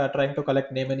are trying to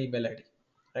collect name and email ID,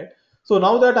 right? So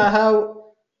now that I have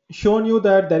shown you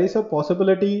that there is a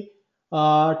possibility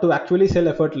to actually sell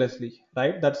effortlessly,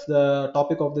 right? That's the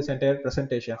topic of this entire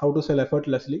presentation: how to sell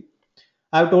effortlessly.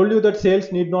 I've told you that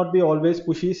sales need not be always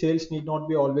pushy, sales need not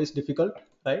be always difficult,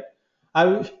 right?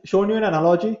 I've shown you an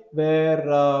analogy where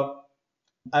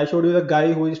I showed you the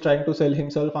guy who is trying to sell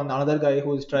himself and another guy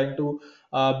who is trying to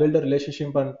build a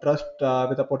relationship and trust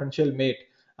with a potential mate.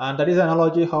 And that is an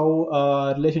analogy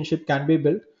how relationship can be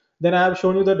built. Then I have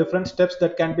shown you the different steps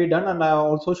that can be done, and I have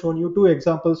also shown you two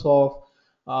examples of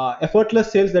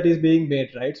effortless sales that is being made,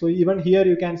 right? So even here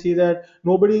you can see that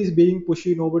nobody is being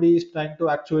pushy, nobody is trying to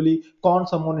actually con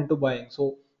someone into buying.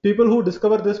 So people who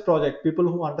discover this project, people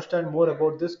who understand more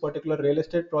about this particular real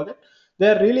estate project, they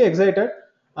are really excited.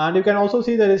 And you can also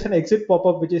see there is an exit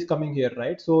pop-up which is coming here,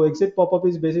 right? So exit pop-up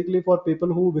is basically for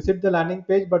people who visit the landing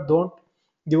page but don't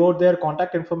give out their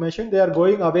contact information. They are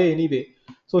going away anyway.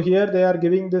 So here they are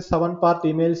giving this 7-part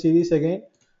email series again,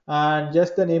 and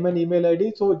just the name and email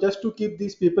ID, so just to keep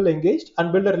these people engaged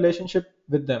and build a relationship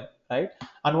with them, right?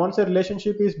 And once a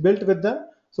relationship is built with them,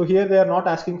 so here they are not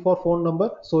asking for phone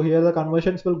number, so here the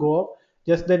conversions will go up,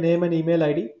 just the name and email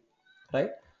ID, right?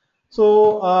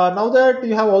 So now that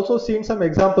you have also seen some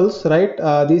examples, right?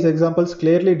 These examples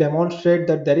clearly demonstrate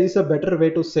that there is a better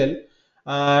way to sell,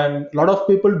 and a lot of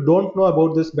people don't know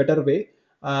about this better way.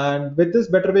 And with this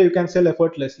better way, you can sell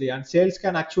effortlessly, and sales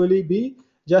can actually be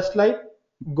just like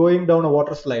going down a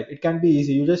water slide. It can be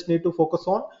easy. You just need to focus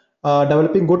on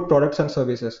developing good products and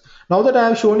services. Now that I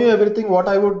have shown you everything, what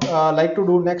I would like to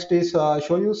do next is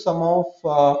show you some of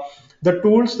the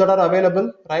tools that are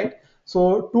available, right?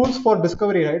 So tools for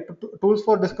discovery, right? Tools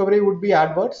for discovery would be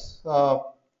adverts.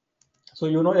 So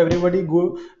everybody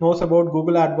knows about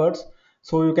Google AdWords.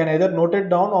 So you can either note it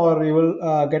down or you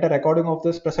will get a recording of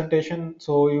this presentation.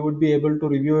 So you would be able to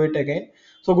review it again.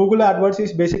 So Google AdWords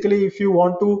is basically if you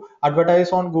want to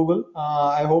advertise on Google.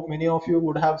 I hope many of you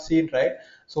would have seen, right?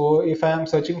 So if I am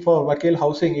searching for Vakil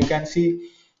housing, you can see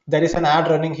there is an ad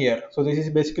running here. So this is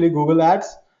basically Google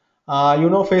ads.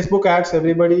 Facebook ads,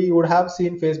 everybody would have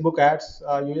seen Facebook ads.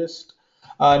 You just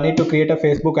need to create a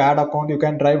Facebook ad account. You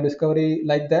can drive discovery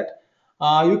like that.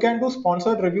 You can do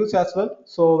sponsored reviews as well.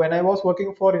 So when I was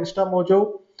working for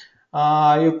InstaMojo,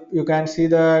 you can see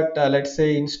that, let's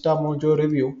say InstaMojo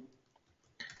review.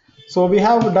 So we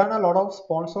have done a lot of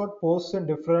sponsored posts in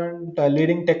different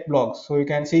leading tech blogs. So you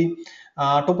can see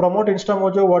to promote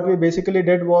InstaMojo, what we basically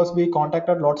did was we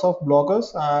contacted lots of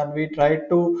bloggers and we tried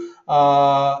to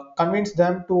convince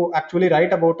them to actually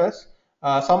write about us.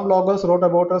 Some bloggers wrote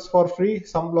about us for free.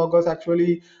 Some bloggers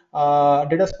actually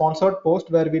did a sponsored post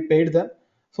where we paid them.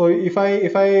 So if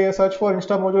I search for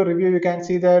InstaMojo review, you can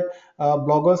see that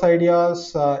bloggers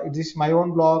ideas. This is my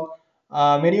own blog.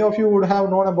 Many of you would have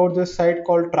known about this site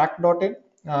called track.in.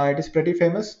 It is pretty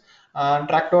famous. And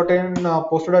track.in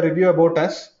posted a review about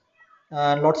us.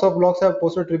 And lots of blogs have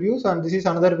posted reviews. And this is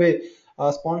another way,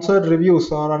 sponsored reviews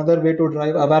or another way to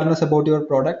drive awareness about your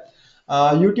product.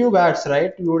 YouTube ads,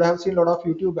 right? You would have seen a lot of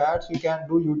YouTube ads. You can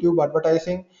do YouTube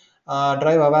advertising,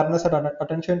 drive awareness and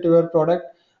attention to your product.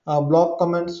 Blog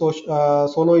comments,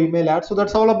 solo email ads. So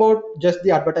that's all about just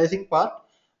the advertising part.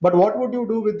 But what would you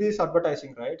do with this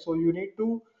advertising, right? So you need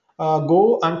to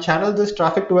go and channel this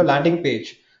traffic to a landing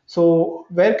page. So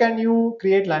where can you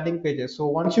create landing pages? So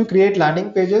once you create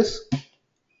landing pages,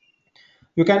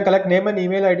 you can collect name and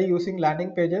email ID using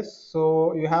landing pages.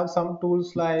 So you have some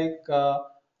tools like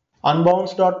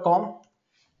unbounce.com.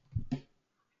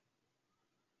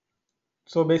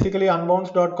 So basically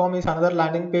unbounce.com is another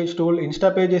landing page tool.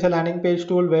 Instapage is a landing page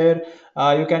tool where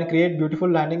you can create beautiful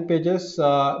landing pages.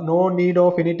 No need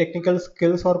of any technical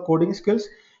skills or coding skills.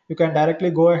 you can directly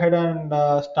go ahead and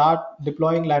start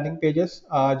deploying landing pages,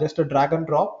 just a drag and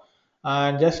drop.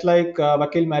 And just like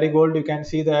Vakil Marigold, you can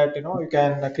see that you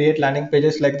can create landing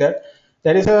pages like that.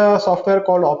 There is a software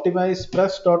called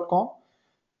optimizepress.com.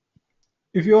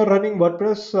 If you are running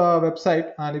WordPress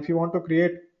website and if you want to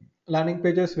create landing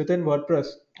pages within WordPress,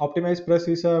 OptimizePress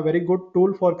is a very good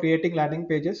tool for creating landing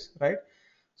pages, right?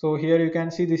 So here you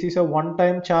can see this is a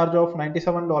one-time charge of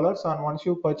 $97, and once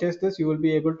you purchase this, you will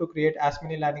be able to create as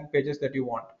many landing pages that you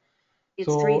want.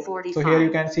 So here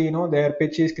you can see, their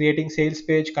pitch is creating sales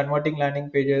page, converting landing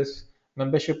pages,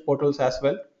 membership portals as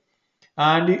well.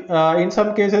 And in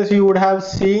some cases, you would have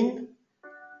seen.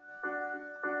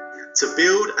 To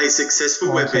build a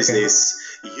successful web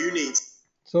business, you need.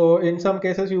 So in some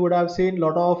cases, you would have seen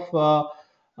lot of.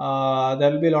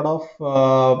 There will be a lot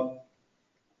of.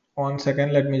 1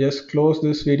 second, let me just close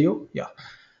this video. Yeah,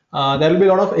 there will be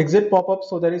a lot of exit pop-ups.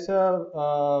 So there is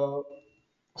a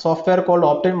software called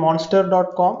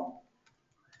optinmonster.com.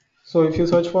 So if you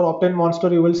search for Optin Monster,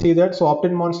 you will see that. So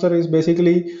Optin Monster is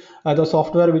basically the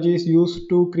software which is used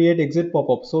to create exit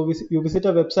pop-up. So you visit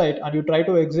a website and you try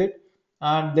to exit,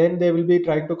 and then they will be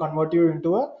trying to convert you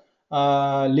into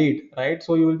a lead, right?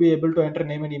 So you will be able to enter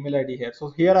name and email ID here. So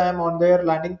here I am on their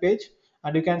landing page,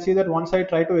 and you can see that once I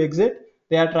try to exit,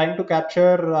 they are trying to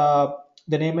capture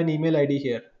the name and email ID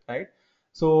here, right?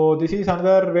 So this is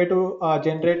another way to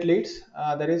generate leads.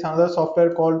 There is another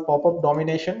software called Pop-up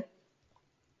Domination.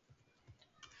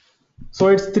 So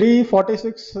it's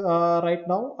 3:46 right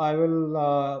now. I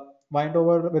will wind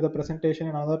over with the presentation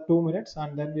in another 2 minutes,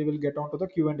 and then we will get on to the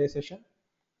Q&A session.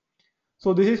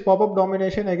 So this is pop-up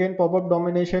domination. Again, pop-up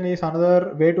domination is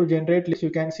another way to generate leads. You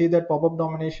can see that pop-up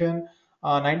domination,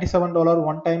 $97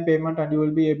 one-time payment, and you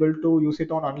will be able to use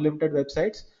it on unlimited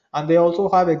websites. And they also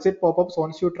have exit pop-ups.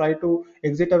 Once you try to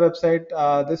exit a website,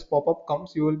 this pop-up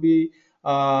comes. You will be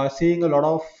seeing a lot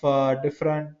of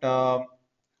different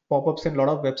pop-ups in a lot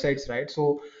of websites, right?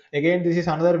 So again, this is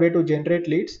another way to generate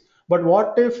leads. But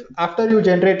what if after you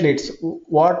generate leads,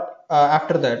 what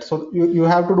after that? So you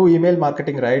have to do email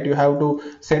marketing, right? You have to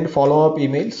send follow-up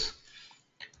emails.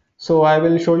 So I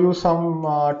will show you some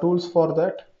tools for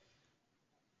that.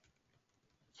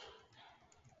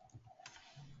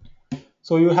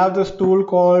 So you have this tool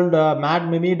called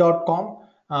madmimi.com.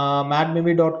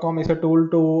 Madmimi.com is a tool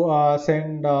to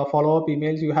send follow-up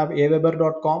emails. You have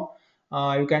aweber.com.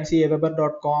 You can see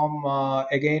aweber.com,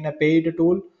 again a paid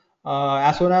tool.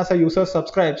 As soon as a user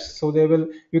subscribes, so they will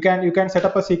you can set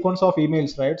up a sequence of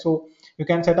emails, right? So you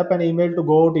can set up an email to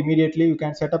go out immediately. You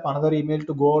can set up another email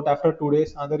to go out after 2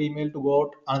 days, another email to go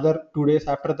out another 2 days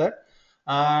after that.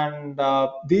 And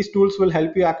these tools will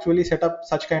help you actually set up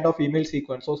such kind of email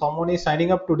sequence. So someone is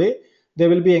signing up today, they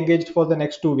will be engaged for the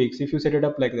next 2 weeks if you set it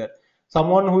up like that.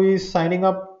 Someone who is signing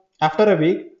up after a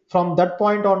week, from that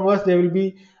point onwards they will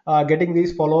be getting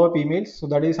these follow-up emails. So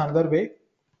that is another way.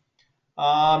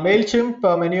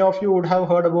 MailChimp, many of you would have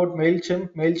heard about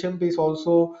MailChimp. MailChimp is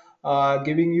also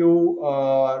giving you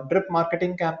drip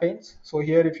marketing campaigns. So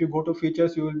here, if you go to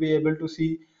features, you will be able to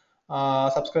see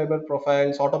subscriber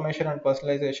profiles, automation and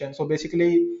personalization. So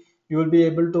basically, you will be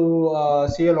able to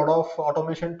see a lot of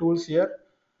automation tools here.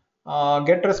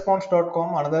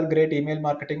 GetResponse.com, another great email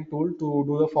marketing tool to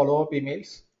do the follow-up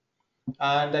emails.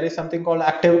 And there is something called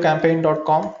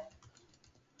ActiveCampaign.com.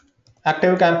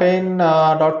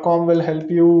 ActiveCampaign.com will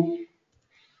help you,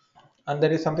 and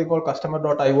there is something called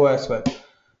customer.io as well.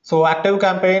 So active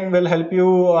campaign will help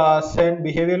you send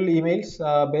behavioral emails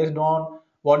based on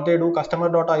what they do.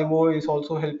 Customer.io is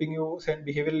also helping you send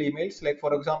behavioral emails. Like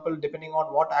for example, depending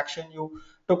on what action you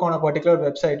took on a particular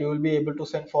website, you will be able to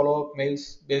send follow-up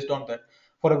mails based on that.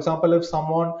 For example, if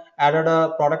someone added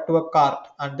a product to a cart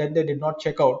and then they did not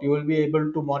check out, you will be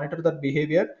able to monitor that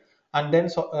behavior and then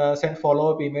send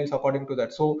follow-up emails according to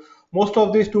that. So most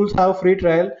of these tools have free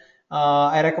trial.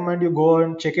 I recommend you go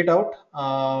and check it out.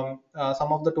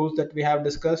 Some of the tools that we have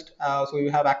discussed. So you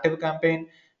have Active Campaign,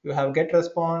 you have Get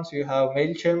Response, you have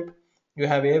Mailchimp, you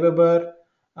have Aweber,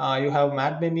 you have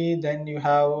MadMimi, then you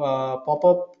have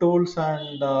pop-up tools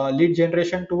and lead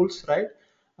generation tools, right?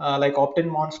 Like Opt-in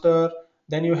Monster.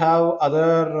 Then you have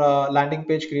other landing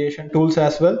page creation tools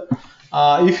as well.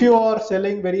 If you are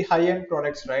selling very high-end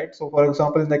products, right? So for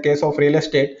example, in the case of real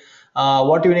estate,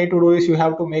 what you need to do is you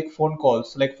have to make phone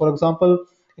calls. Like for example,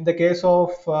 in the case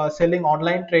of selling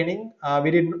online training,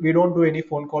 we don't do any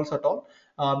phone calls at all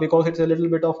because it's a little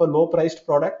bit of a low priced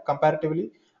product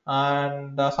comparatively,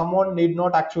 and someone need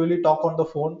not actually talk on the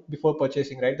phone before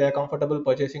purchasing, right? They are comfortable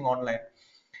purchasing online.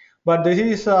 But this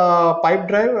is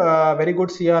Pipedrive, very good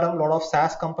CRM. A lot of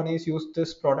SaaS companies use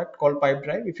this product called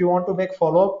Pipedrive. If you want to make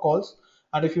follow-up calls,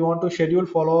 and if you want to schedule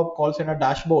follow-up calls in a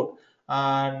dashboard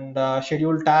and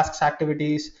schedule tasks,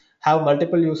 activities, have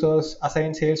multiple users,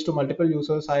 assign sales to multiple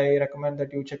users, I recommend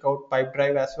that you check out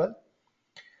Pipedrive as well.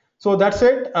 So that's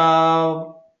it.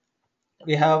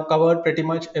 We have covered pretty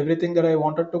much everything that I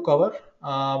wanted to cover.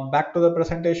 Back to the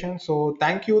presentation. So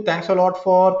thank you. Thanks a lot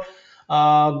for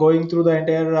going through the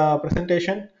entire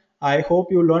presentation. I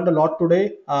hope you learned a lot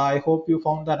today. I hope you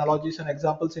found the analogies and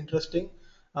examples interesting,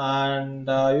 and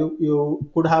you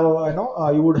could have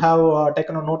you would have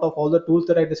taken a note of all the tools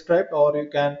that I described, or you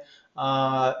can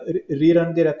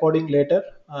rerun the recording later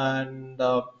and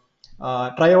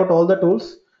try out all the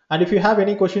tools. And if you have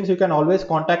any questions, you can always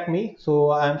contact me.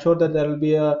 So I'm sure that there will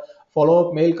be a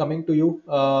follow-up mail coming to you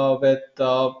with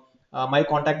my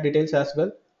contact details as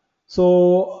well.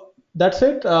 So that's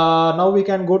it. Now we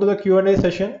can go to the Q&A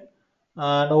session.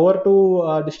 And over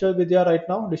to Digital Vidya right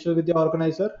now, Digital Vidya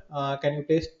organizer. Can you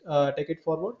please take it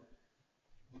forward?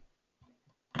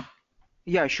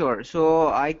 Yeah, sure. So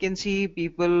I can see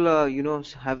people,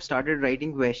 have started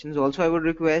writing questions. Also, I would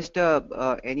request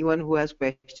anyone who has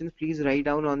questions, please write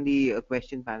down on the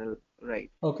question panel. Right.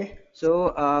 Okay.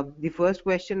 So the first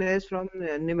question is from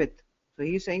Nimit. So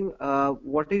he's saying,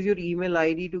 what is your email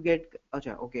ID to get?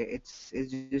 Acha, okay, it's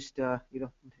just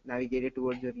navigated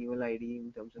towards your email ID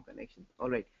in terms of connection. All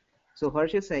right. So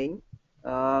Harsh is saying,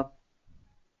 uh,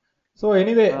 So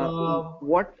anyway,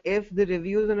 what if the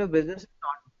reviews on a business is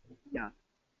not? Yeah.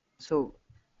 So,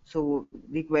 so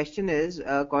the question is,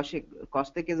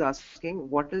 Kostik is asking,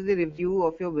 what is the review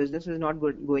of your business is not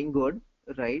good, going good,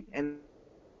 right? And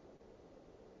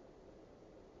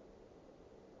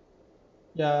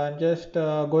yeah, I'm just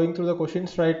going through the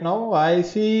questions right now. I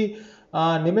see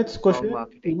Nimit's inbound question,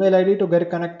 marketing. email ID to get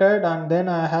connected, and then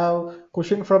I have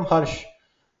question from Harsh.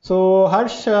 So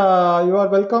Harsh, you are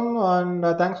welcome, and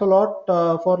thanks a lot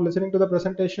for listening to the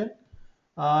presentation.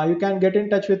 You can get in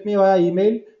touch with me via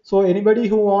email. So anybody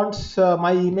who wants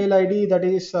my email ID, that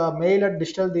is mail at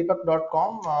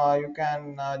digitaldeepak.com, you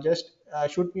can just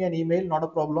shoot me an email, not a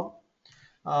problem.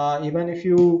 Even if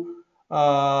you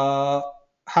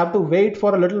have to wait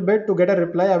for a little bit to get a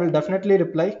reply, I will definitely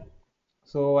reply.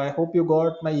 So I hope you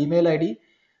got my email ID,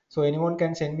 so anyone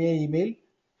can send me an email.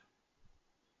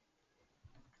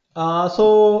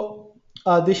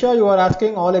 Disha, you are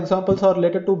asking all examples are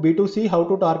related to B2C, how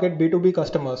to target B2B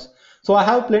customers. So I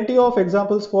have plenty of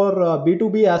examples for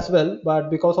B2B as well, but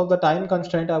because of the time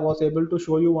constraint, I was able to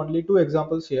show you only two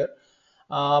examples here.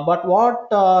 But what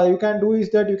you can do is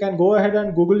that you can go ahead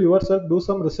and Google yourself, do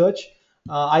some research.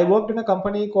 I worked in a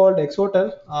company called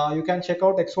Exotel. You can check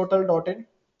out exotel.in.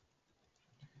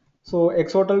 So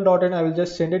exotel.in, I will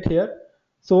just send it here.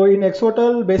 So in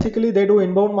Exotel, basically they do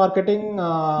inbound marketing,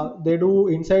 they do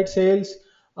inside sales.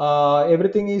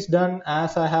 Everything is done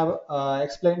as I have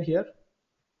explained here.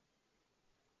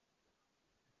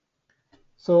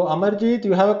 So Amarjeet,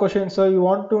 you have a question. So you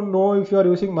want to know if you are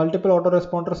using multiple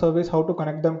autoresponder service, how to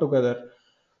connect them together.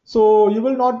 So you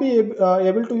will not be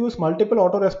able to use multiple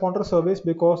autoresponder service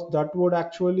because that would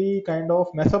actually kind of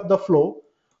mess up the flow.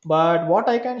 But what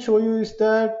I can show you is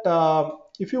that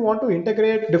if you want to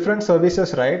integrate different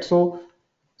services, right? So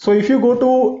if you go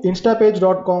to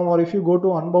instapage.com or if you go to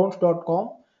unbounce.com,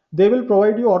 they will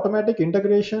provide you automatic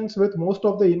integrations with most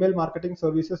of the email marketing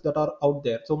services that are out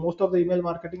there. So most of the email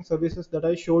marketing services that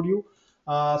I showed you,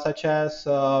 such as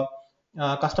customer.io,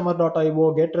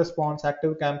 GetResponse,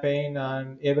 ActiveCampaign,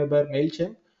 and Aweber,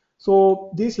 MailChimp.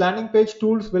 So these landing page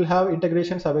tools will have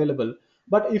integrations available.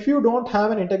 But if you don't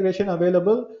have an integration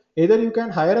available, either you can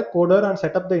hire a coder and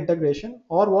set up the integration,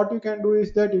 or what you can do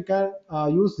is that you can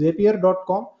use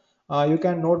zapier.com. You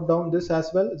can note down this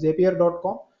as well,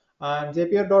 zapier.com. And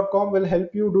zapier.com will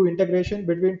help you do integration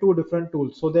between two different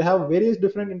tools. So they have various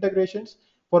different integrations.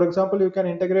 For example, you can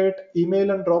integrate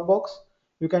email and Dropbox,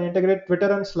 you can integrate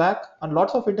Twitter and Slack, and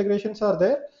lots of integrations are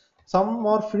there. Some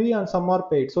are free and some are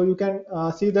paid. So you can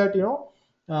see that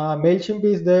Mailchimp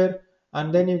is there,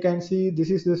 and then you can see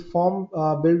this form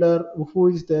builder,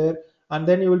 Ufu is there, and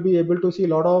then you will be able to see a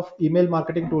lot of email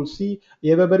marketing tools. See,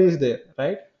 Aweber is there,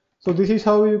 right? So this is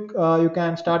how you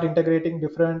can start integrating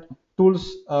different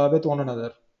tools with one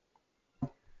another.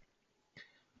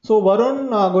 So Varun,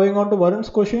 going on to Varun's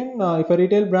question, if a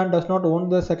retail brand does not own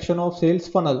the section of sales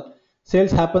funnel,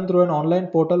 sales happen through an online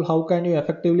portal, how can you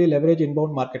effectively leverage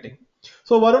inbound marketing?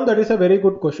 So Varun, that is a very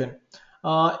good question.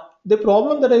 The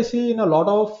problem that I see in a lot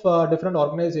of different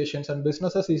organizations and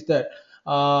businesses is that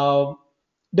uh,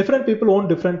 different people own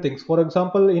different things. For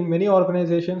example, in many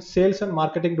organizations, sales and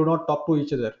marketing do not talk to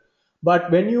each other.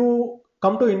 But when you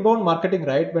come to inbound marketing,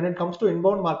 right? When it comes to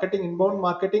inbound marketing,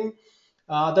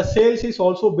 the sales is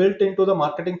also built into the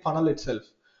marketing funnel itself.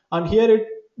 And here it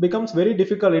becomes very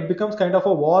difficult. It becomes kind of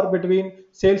a war between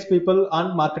salespeople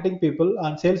and marketing people,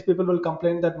 and salespeople will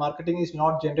complain that marketing is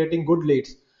not generating good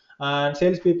leads, and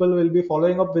salespeople will be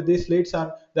following up with these leads,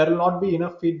 and there will not be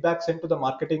enough feedback sent to the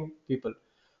marketing people.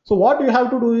 So what you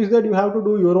have to do is that you have to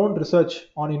do your own research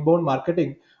on inbound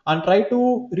marketing and try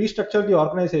to restructure the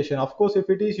organization. Of course, if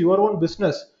it is your own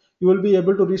business, you will be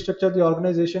able to restructure the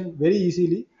organization very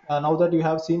easily, now that you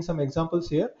have seen some examples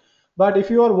here. But if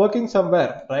you are working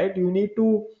somewhere, right, you need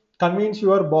to convince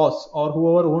your boss or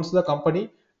whoever owns the company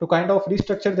to kind of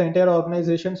restructure the entire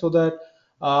organization so that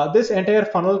this entire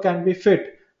funnel can be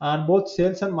fit and both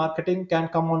sales and marketing can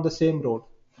come on the same road.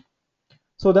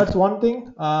 So that's one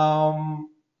thing.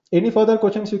 Any further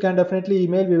questions you can definitely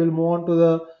email. We will move on to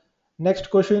the next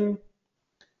question.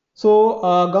 So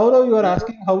Gaurav, you are Deepak,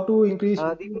 asking how to increase.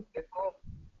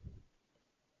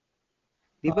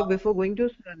 Deepak, before going to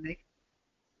next,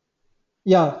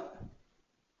 Yeah,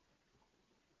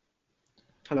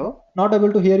 hello, not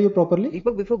able to hear you properly.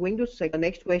 Deepak, before going to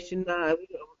next question,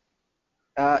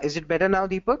 is it better now,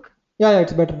 Deepak? Yeah,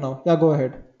 it's better now. Yeah, go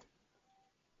ahead.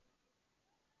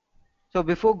 So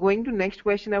before going to next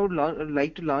question, I would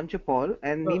like to launch a poll,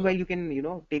 and Sure, meanwhile sure. you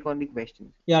can, take on the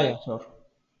questions. Yeah, yeah, sure.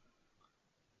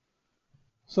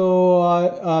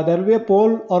 So there will be a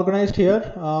poll organized here.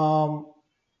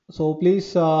 So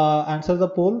please answer the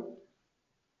poll.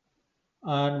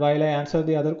 And while I answer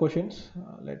the other questions,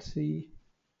 let's see.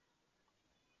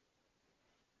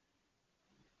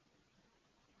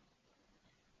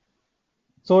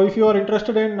 So if you are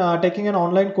interested in taking an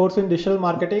online course in digital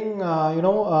marketing,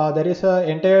 there is an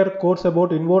entire course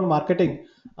about inbound marketing,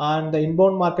 and the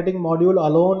inbound marketing module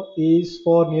alone is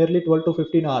for nearly 12 to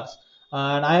 15 hours.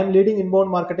 And I am leading inbound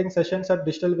marketing sessions at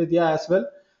Digital Vidya as well,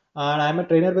 and I am a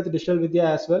trainer with Digital Vidya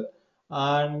as well.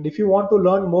 And if you want to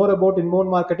learn more about inbound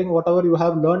marketing, whatever you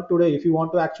have learned today, if you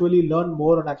want to actually learn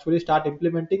more and actually start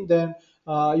implementing, then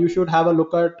you should have a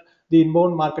look at the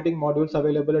inbound marketing modules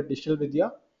available at Digital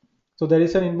Vidya. So there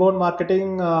is an inbound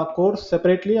marketing course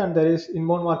separately, and there is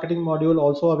inbound marketing module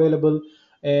also available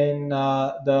in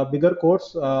the bigger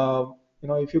course.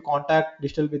 If you contact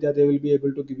Digital Vidya, they will be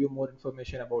able to give you more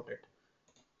information about it.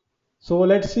 So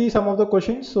let's see some of the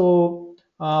questions. So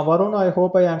Varun, I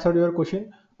hope I answered your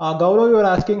question. Gaurav, you are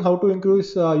asking how to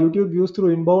increase YouTube views through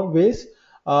inbound ways.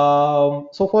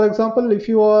 So for example, if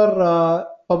you are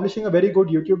publishing a very good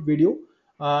YouTube video,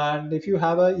 and if you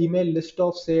have an email list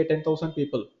of say 10,000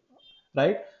 people,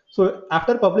 right? So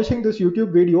after publishing this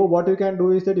YouTube video, what you can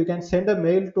do is that you can send a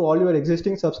mail to all your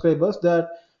existing subscribers that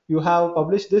you have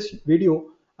published this video,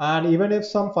 and even if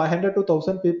some 500 to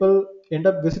 1000 people end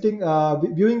up visiting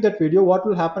viewing that video, what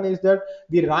will happen is that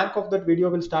the rank of that video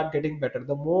will start getting better.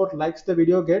 The more likes the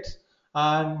video gets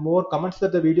and more comments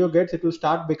that the video gets, it will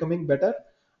start becoming better,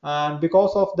 and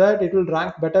because of that it will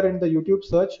rank better in the YouTube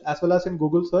search as well as in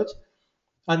Google search.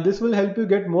 And this will help you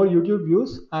get more YouTube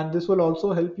views, and this will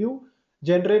also help you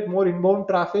generate more inbound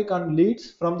traffic and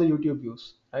leads from the YouTube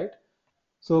views, right?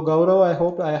 So Gaurav, I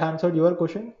hope I answered your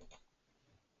question.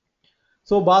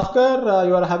 So Bhaskar,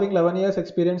 you are having 11 years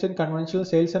experience in conventional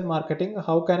sales and marketing.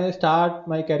 How can I start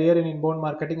my career in inbound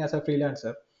marketing as a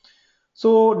freelancer?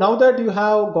 So now that you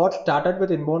have got started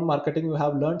with inbound marketing, you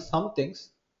have learned some things.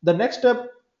 The next step,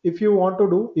 if you want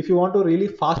to really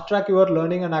fast track your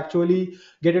learning and actually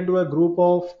get into a group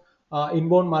of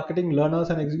inbound marketing learners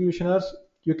and executioners,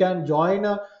 you can join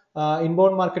a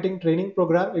inbound marketing training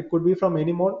program. It could be from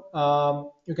anyone.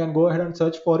 You can go ahead and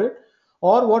search for it.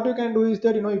 Or what you can do is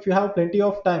that, if you have plenty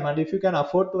of time and if you can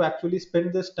afford to actually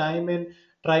spend this time in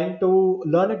trying to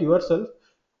learn it yourself,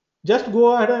 just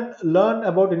go ahead and learn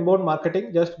about inbound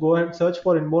marketing. Just go ahead and search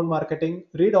for inbound marketing,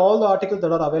 read all the articles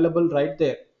that are available right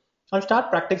there, and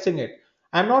start practicing it.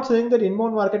 I'm not saying that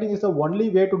inbound marketing is the only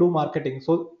way to do marketing.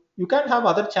 So you can have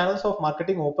other channels of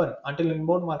marketing open until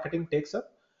inbound marketing takes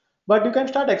up, but you can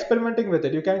start experimenting with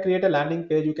it. You can create a landing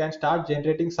page, you can start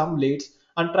generating some leads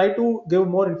and try to give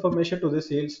more information to the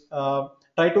sales.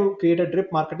 Try to create a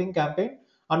drip marketing campaign,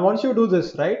 and once you do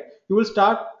this, right, you will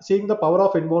start seeing the power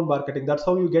of inbound marketing. That's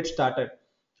how you get started,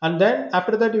 and then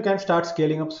after that you can start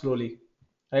scaling up slowly,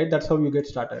 right? That's how you get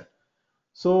started.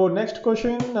 So next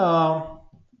question.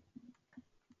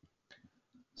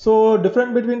 So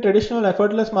different between traditional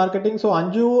effortless marketing. So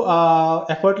Anju,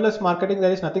 effortless marketing,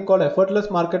 there is nothing called effortless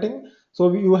marketing.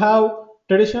 So you have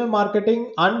traditional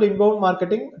marketing and inbound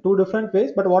marketing, two different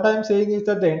ways. But what I am saying is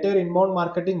that the entire inbound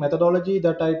marketing methodology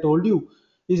that I told you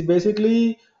is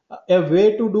basically a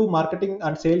way to do marketing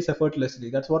and sales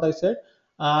effortlessly. That's what I said.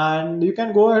 And you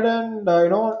can go ahead and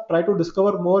try to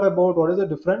discover more about what is the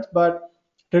difference. But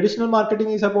Traditional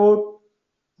marketing is about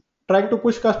trying to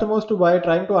push customers to buy,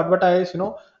 trying to advertise.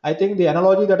 I think the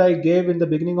analogy that I gave in the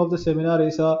beginning of the seminar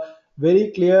is a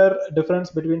very clear difference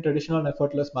between traditional and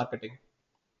effortless marketing.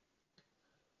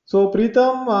 So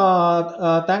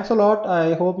Preetham, thanks a lot.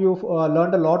 I hope you've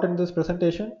learned a lot in this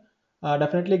presentation.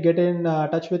 Definitely get in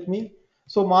touch with me.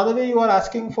 So Madhavi, you are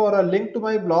asking for a link to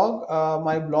my blog.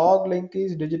 My blog link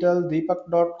is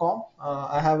digitaldeepak.com.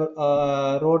 I have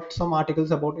wrote some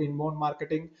articles about inbound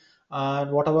marketing,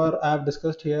 and whatever I have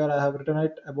discussed here, I have written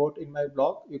it about in my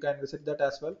blog. You can visit that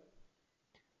as well.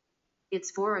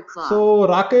 It's 4 o'clock. So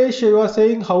Rakesh, you are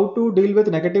saying how to deal with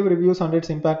negative reviews and its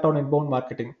impact on inbound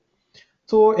marketing.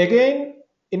 So again,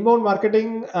 inbound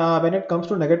marketing, when it comes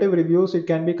to negative reviews, it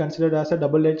can be considered as a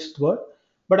double-edged sword.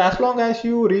 But as long as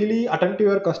you really attend to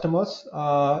your customers,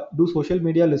 do social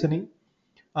media listening,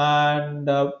 and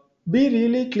be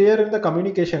really clear in the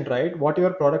communication, right? What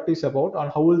your product is about and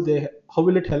how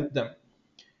will it help them.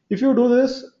 If you do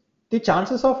this, the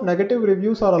chances of negative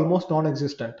reviews are almost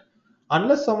non-existent.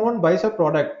 Unless someone buys a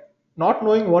product not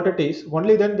knowing what it is,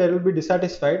 only then they will be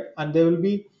dissatisfied and they will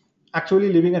be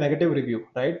actually leaving a negative review,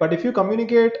 right? But if you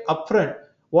communicate upfront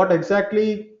what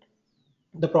exactly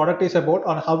the product is about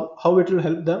and how it will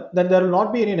help them, then there will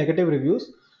not be any negative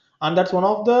reviews. And that's one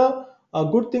of the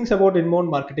good things about inbound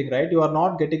marketing, right? You are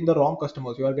not getting the wrong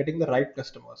customers, you are getting the right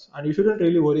customers, and you shouldn't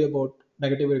really worry about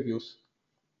negative reviews.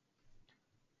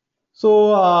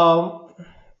 So,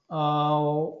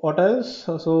 what else?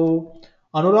 So,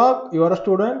 Anurag, you are a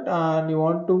student and you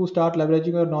want to start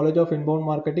leveraging your knowledge of inbound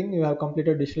marketing. You have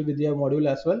completed Digital Vidya module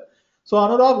as well. So,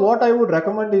 Anurag, what I would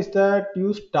recommend is that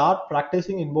you start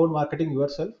practicing inbound marketing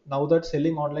yourself. Now that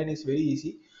selling online is very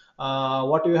easy,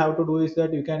 what you have to do is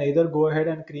that you can either go ahead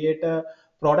and create a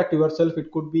product yourself.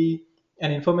 It could be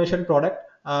an information product,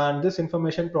 and this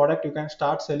information product you can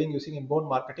start selling using inbound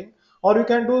marketing, or you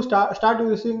can do start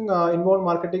using inbound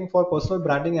marketing for personal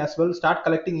branding as well. Start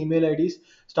collecting email IDs,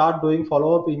 start doing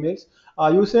follow up emails.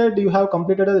 You said you have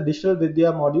completed a digital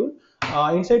vidya module.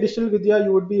 Inside digital vidya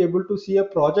you would be able to see a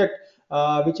project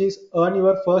which is earn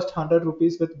your first 100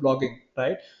 rupees with blogging,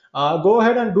 right? Go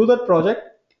ahead and do that project.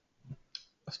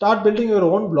 Start building your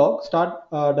own blog, start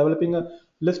developing a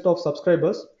list of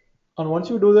subscribers, and once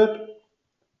you do that,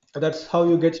 that's how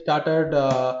you get started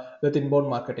with inbound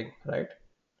marketing, right?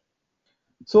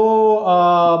 So,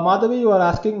 Madhavi, you are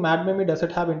asking MadMeme, does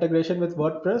it have integration with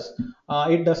WordPress?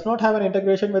 It does not have an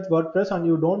integration with WordPress, and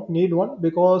you don't need one,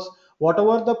 because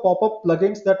whatever the pop-up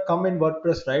plugins that come in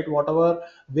WordPress, right? Whatever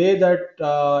way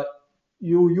that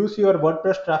you use your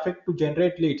WordPress traffic to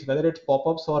generate leads, whether it's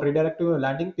pop-ups or redirect to a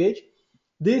landing page,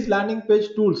 these landing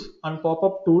page tools and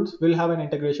pop-up tools will have an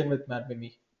integration with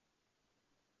MadMeme.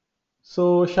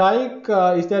 So, Shaik,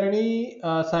 is there any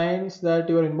signs that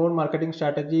your inbound marketing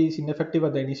strategy is ineffective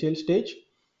at the initial stage?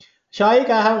 Shaik,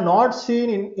 I have not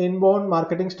seen inbound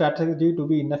marketing strategy to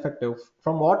be ineffective.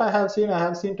 From what I have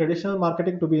seen traditional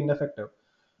marketing to be ineffective.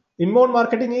 Inbound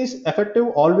marketing is effective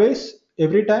always,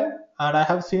 every time, and I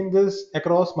have seen this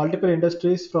across multiple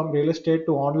industries, from real estate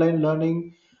to online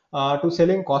learning, to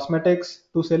selling cosmetics,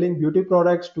 to selling beauty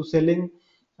products, to selling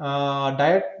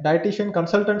dietitian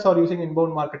consultants are using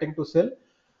inbound marketing to sell.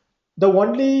 The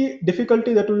only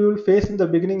difficulty that we will face in the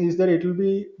beginning is that it will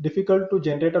be difficult to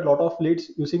generate a lot of leads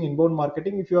using inbound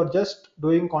marketing if you are just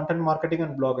doing content marketing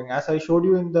and blogging. As I showed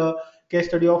you in the case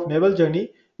study of Naval Journey,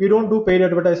 we don't do paid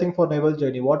advertising for Naval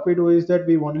Journey. What we do is that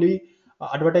we only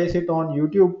advertise it on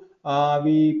YouTube.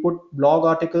 We put blog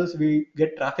articles, we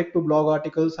get traffic to blog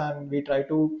articles, and we try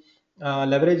to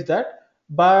leverage that.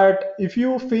 But if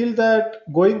you feel that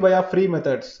going via free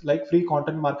methods like free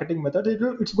content marketing methods,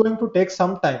 it's going to take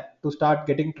some time to start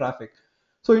getting traffic.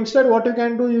 So instead, what you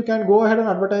can do, you can go ahead and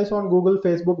advertise on Google,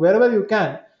 Facebook, wherever you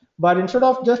can. But instead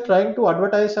of just trying to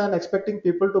advertise and expecting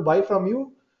people to buy from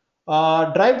you,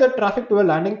 drive that traffic to a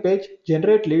landing page,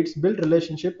 generate leads, build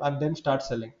relationship, and then start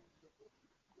selling.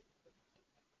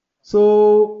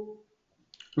 So,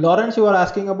 Lawrence, you are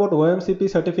asking about OMCP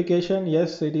certification.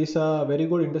 Yes, it is a very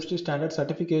good industry standard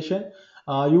certification.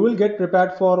 You will get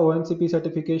prepared for OMCP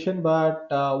certification, but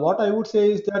what I would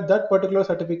say is that that particular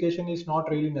certification is not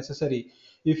really necessary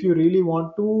if you really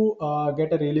want to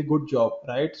get a really good job,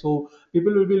 right? So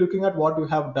people will be looking at what you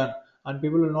have done, and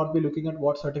people will not be looking at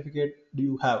what certificate do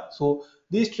you have. So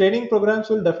these training programs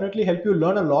will definitely help you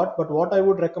learn a lot, but what I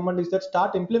would recommend is that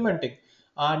start implementing.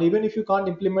 And even if you can't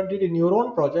implement it in your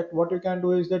own project, what you can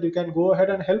do is that you can go ahead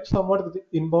and help someone with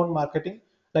inbound marketing,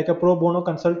 like a pro bono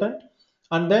consultant,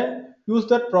 and then use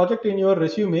that project in your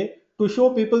resume to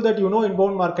show people that you know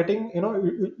inbound marketing.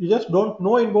 You just don't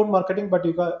know inbound marketing, but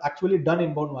you have actually done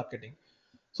inbound marketing.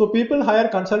 So people hire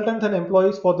consultants and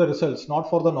employees for the results, not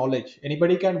for the knowledge.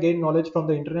 Anybody can gain knowledge from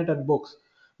the internet and books,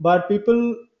 but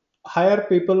people hire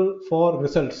people for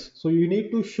results. So you need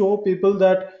to show people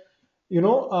that you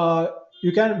know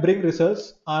you can bring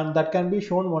results, and that can be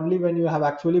shown only when you have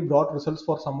actually brought results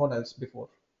for someone else before.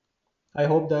 I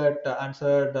hope that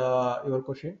answered your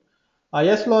question.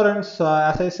 Yes, Lawrence.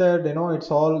 As I said,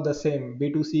 it's all the same.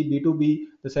 B2C, B2B,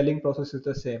 the selling process is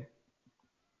the same.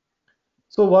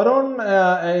 So Varun,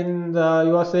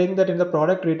 you are saying that in the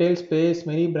product retail space,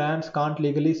 many brands can't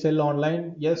legally sell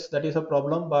online. Yes, that is a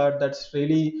problem, but that's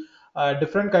really a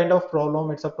different kind of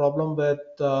problem. It's a problem with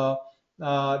the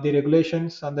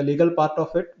regulations and the legal part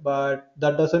of it, but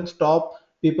that doesn't stop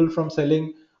people from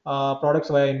selling products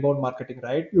via inbound marketing,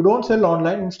 right? You don't sell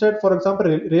online. Instead, for example,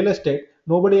 real estate,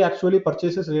 nobody actually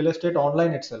purchases real estate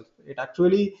online itself. It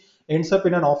actually ends up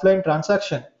in an offline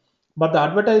transaction, but the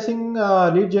advertising,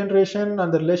 lead generation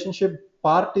and the relationship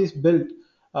part is built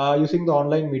using the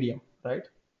online medium, right?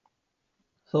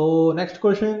 So next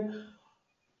question,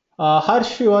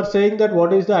 Harsh, you are saying that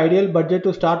what is the ideal budget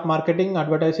to start marketing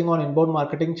advertising on inbound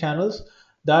marketing channels?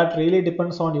 That really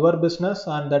depends on your business,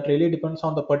 and that really depends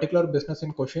on the particular business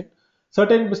in question.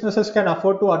 Certain businesses can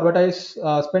afford to advertise,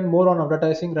 spend more on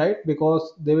advertising, right?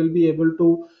 Because they will be able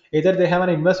to, either they have an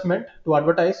investment to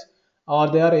advertise, or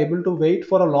they are able to wait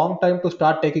for a long time to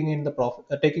start taking in the profit,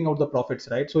 taking out the profits,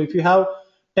 right? So if you have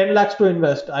 10 lakhs to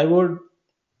invest, I would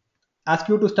ask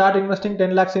you to start investing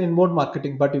 10 lakhs in inbound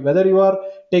marketing. But whether you are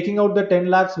taking out the 10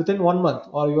 lakhs within 1 month,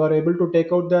 or you are able to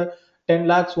take out the 10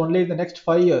 lakhs only in the next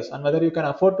 5 years, and whether you can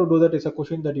afford to do that is a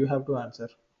question that you have to answer.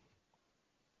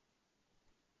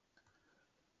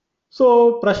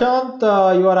 So, Prashant,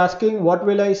 you are asking what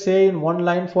will I say in one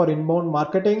line for inbound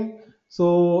marketing?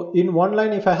 So, in one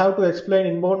line, if I have to explain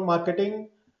inbound marketing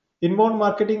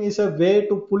is a way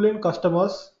to pull in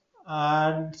customers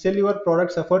and sell your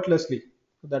products effortlessly.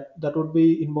 That would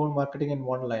be inbound marketing in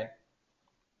one line.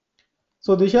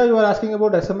 So Disha, you are asking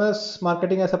about SMS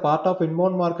marketing as a part of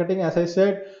inbound marketing. As I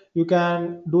said, you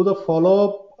can do the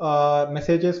follow-up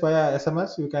messages via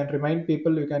SMS. You can remind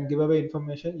people. You can give away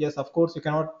information. Yes, of course, you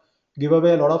cannot give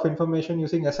away a lot of information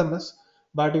using SMS,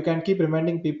 but you can keep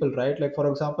reminding people, right? Like for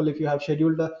example, if you have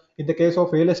scheduled in the case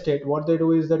of real estate, what they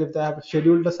do is that if they have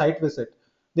scheduled a site visit,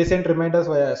 they send reminders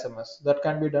via SMS. That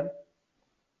can be done.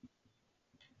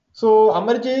 So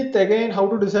Amarjit, again, how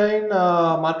to design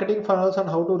marketing funnels and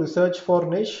how to research for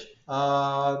niche.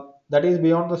 That is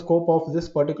beyond the scope of this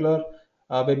particular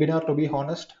webinar, to be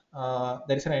honest.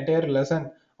 There is an entire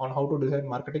lesson on how to design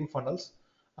marketing funnels,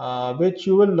 which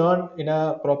you will learn in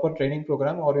a proper training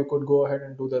program, or you could go ahead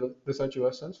and do the research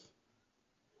yourself.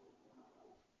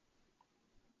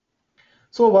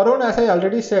 So Varun, as I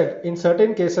already said, in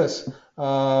certain cases,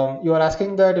 you are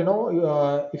asking that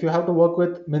if you have to work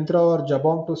with Mintra or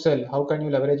Jabong to sell, how can you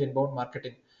leverage inbound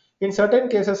marketing? In certain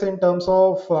cases, in terms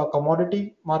of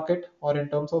commodity market or in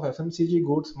terms of FMCG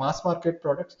goods, mass market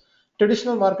products,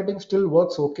 traditional marketing still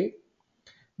works okay.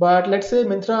 But let's say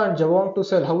Mintra and Jabong to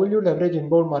sell, how will you leverage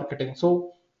inbound marketing?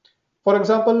 So, for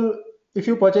example, if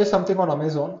you purchase something on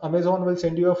Amazon, Amazon will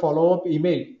send you a follow-up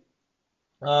email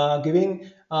giving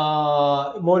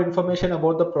more information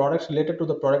about the products related to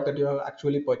the product that you have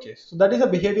actually purchased. So that is a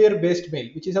behavior based mail,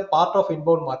 which is a part of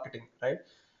inbound marketing, right?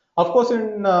 Of course,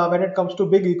 in when it comes to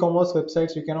big e-commerce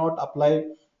websites, you cannot apply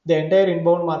the entire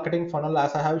inbound marketing funnel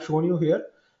as I have shown you here.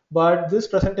 But this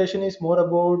presentation is more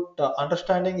about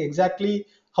understanding exactly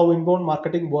how inbound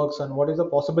marketing works and what is the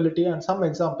possibility and some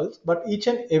examples. But each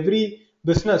and every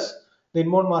business, the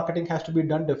inbound marketing has to be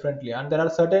done differently. And there are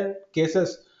certain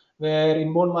cases where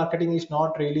inbound marketing is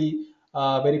not really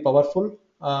very powerful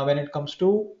when it comes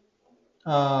to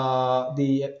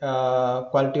the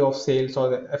quality of sales or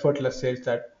the effortless sales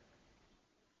that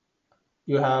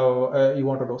you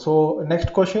want to do. So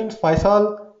next question,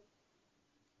 Faisal,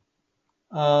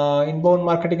 inbound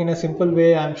marketing in a simple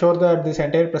way. I'm sure that this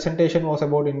entire presentation was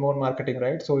about inbound marketing,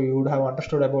 right? So you would have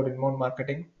understood about inbound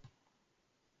marketing.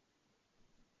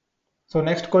 So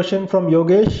next question from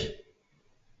Yogesh.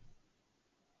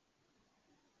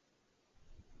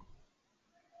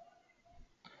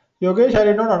 Yogesh, I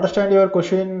did not understand your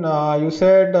question. You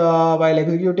said while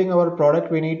executing our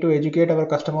product, we need to educate our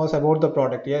customers about the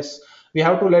product. Yes, we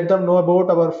have to let them know about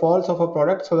our faults of a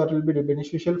product so that will be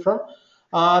beneficial from.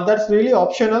 That's really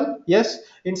optional. Yes,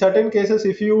 in certain cases,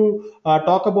 if you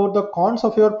talk about the cons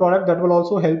of your product, that will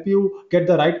also help you get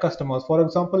the right customers. For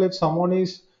example, if someone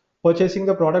is purchasing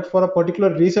the product for a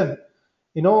particular reason,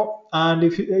 and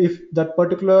if that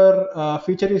particular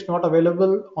feature is not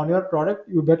available on your product,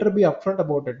 you better be upfront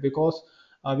about it, because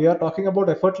We are talking about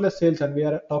effortless sales and we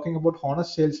are talking about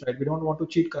honest sales, right? We don't want to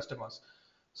cheat customers.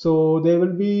 So they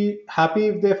will be happy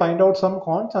if they find out some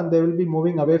cons and they will be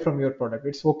moving away from your product.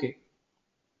 It's okay.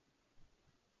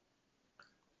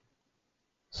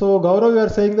 So Gaurav, you are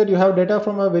saying that you have data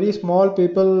from a very small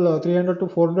people, 300 to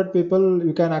 400 people.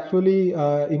 You can actually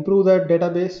improve that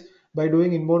database by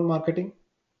doing inbound marketing.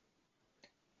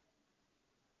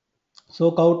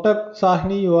 So Kautak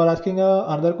Sahni, you are asking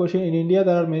another question. In India,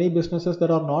 there are many businesses that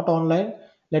are not online.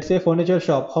 Let's say furniture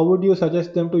shop. How would you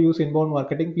suggest them to use inbound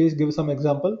marketing? Please give some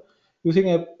example.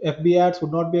 Using FB ads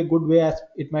would not be a good way, as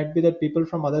it might be that people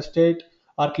from other state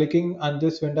are clicking and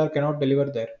this vendor cannot deliver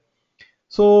there.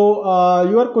 So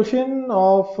your question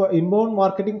of inbound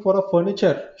marketing for a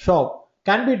furniture shop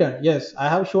can be done. Yes, I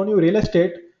have shown you real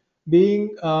estate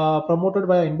being promoted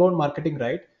by inbound marketing,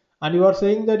 right? And you are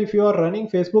saying that if you are running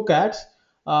Facebook ads,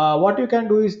 what you can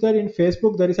do is that in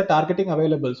Facebook there is a targeting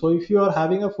available. So if you are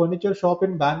having a furniture shop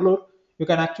in Bangalore, you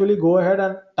can actually go ahead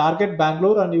and target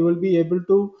Bangalore, and you will be able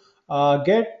to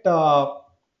get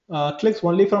clicks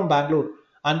only from Bangalore.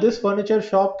 And this furniture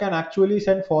shop can actually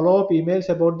send follow-up emails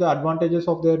about the advantages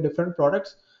of their different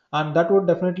products, and that would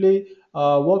definitely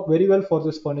work very well for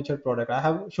this furniture product. I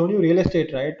have shown you real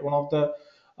estate, right? One of the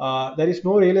there is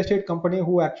no real estate company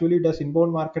who actually does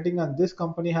inbound marketing, and this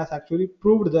company has actually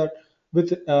proved that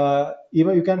with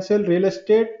even you can sell real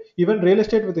estate, even real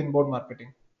estate with inbound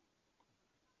marketing.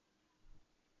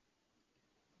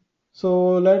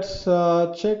 So let's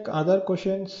check other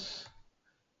questions.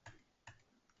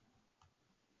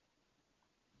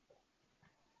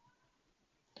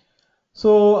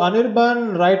 So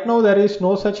Anirban, right now there is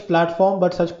no such platform,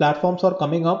 but such platforms are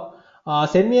coming up.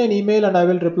 Send me an email and I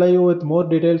will reply you with more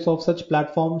details of such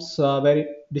platforms where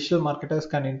digital marketers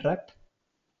can interact.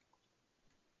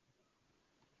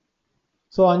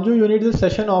 So Anju, you need this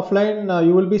session offline.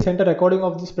 You will be sent a recording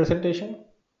of this presentation.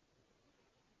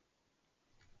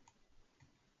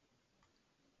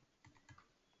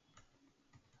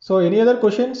 So any other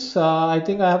questions? I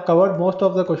think I have covered most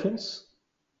of the questions.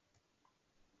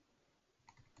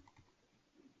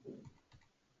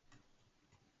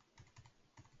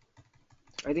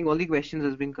 I think all the questions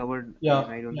has been covered, Yeah,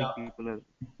 and I don't yeah. think people are.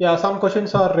 Yeah, some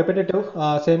questions are repetitive.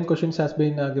 Same questions has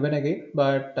been given again,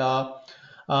 but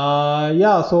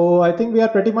yeah. So I think we are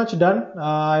pretty much done.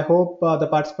 I hope the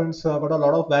participants got a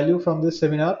lot of value from this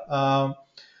seminar.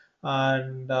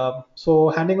 And so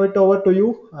handing it over to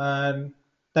you. And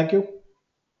thank you.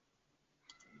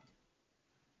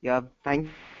 Yeah, thank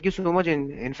you so much.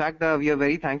 In fact, we are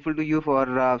very thankful to you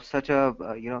for such a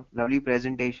lovely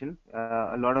presentation.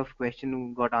 A lot of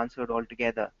questions got answered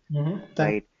altogether, Thank.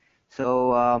 right?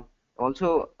 So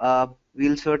also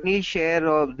we'll certainly share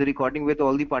the recording with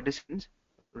all the participants,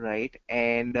 right?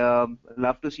 And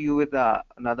love to see you with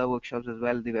another workshops as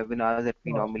well, the webinars that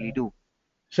we normally Okay. do.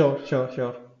 Sure, sure,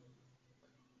 sure.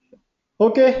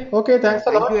 Okay, okay. Yeah, Thanks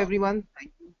a thank lot. you everyone.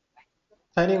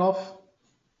 Signing off.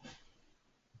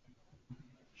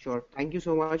 Sure. Thank you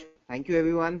so much. Thank you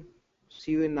everyone.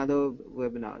 See you in another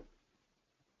webinar.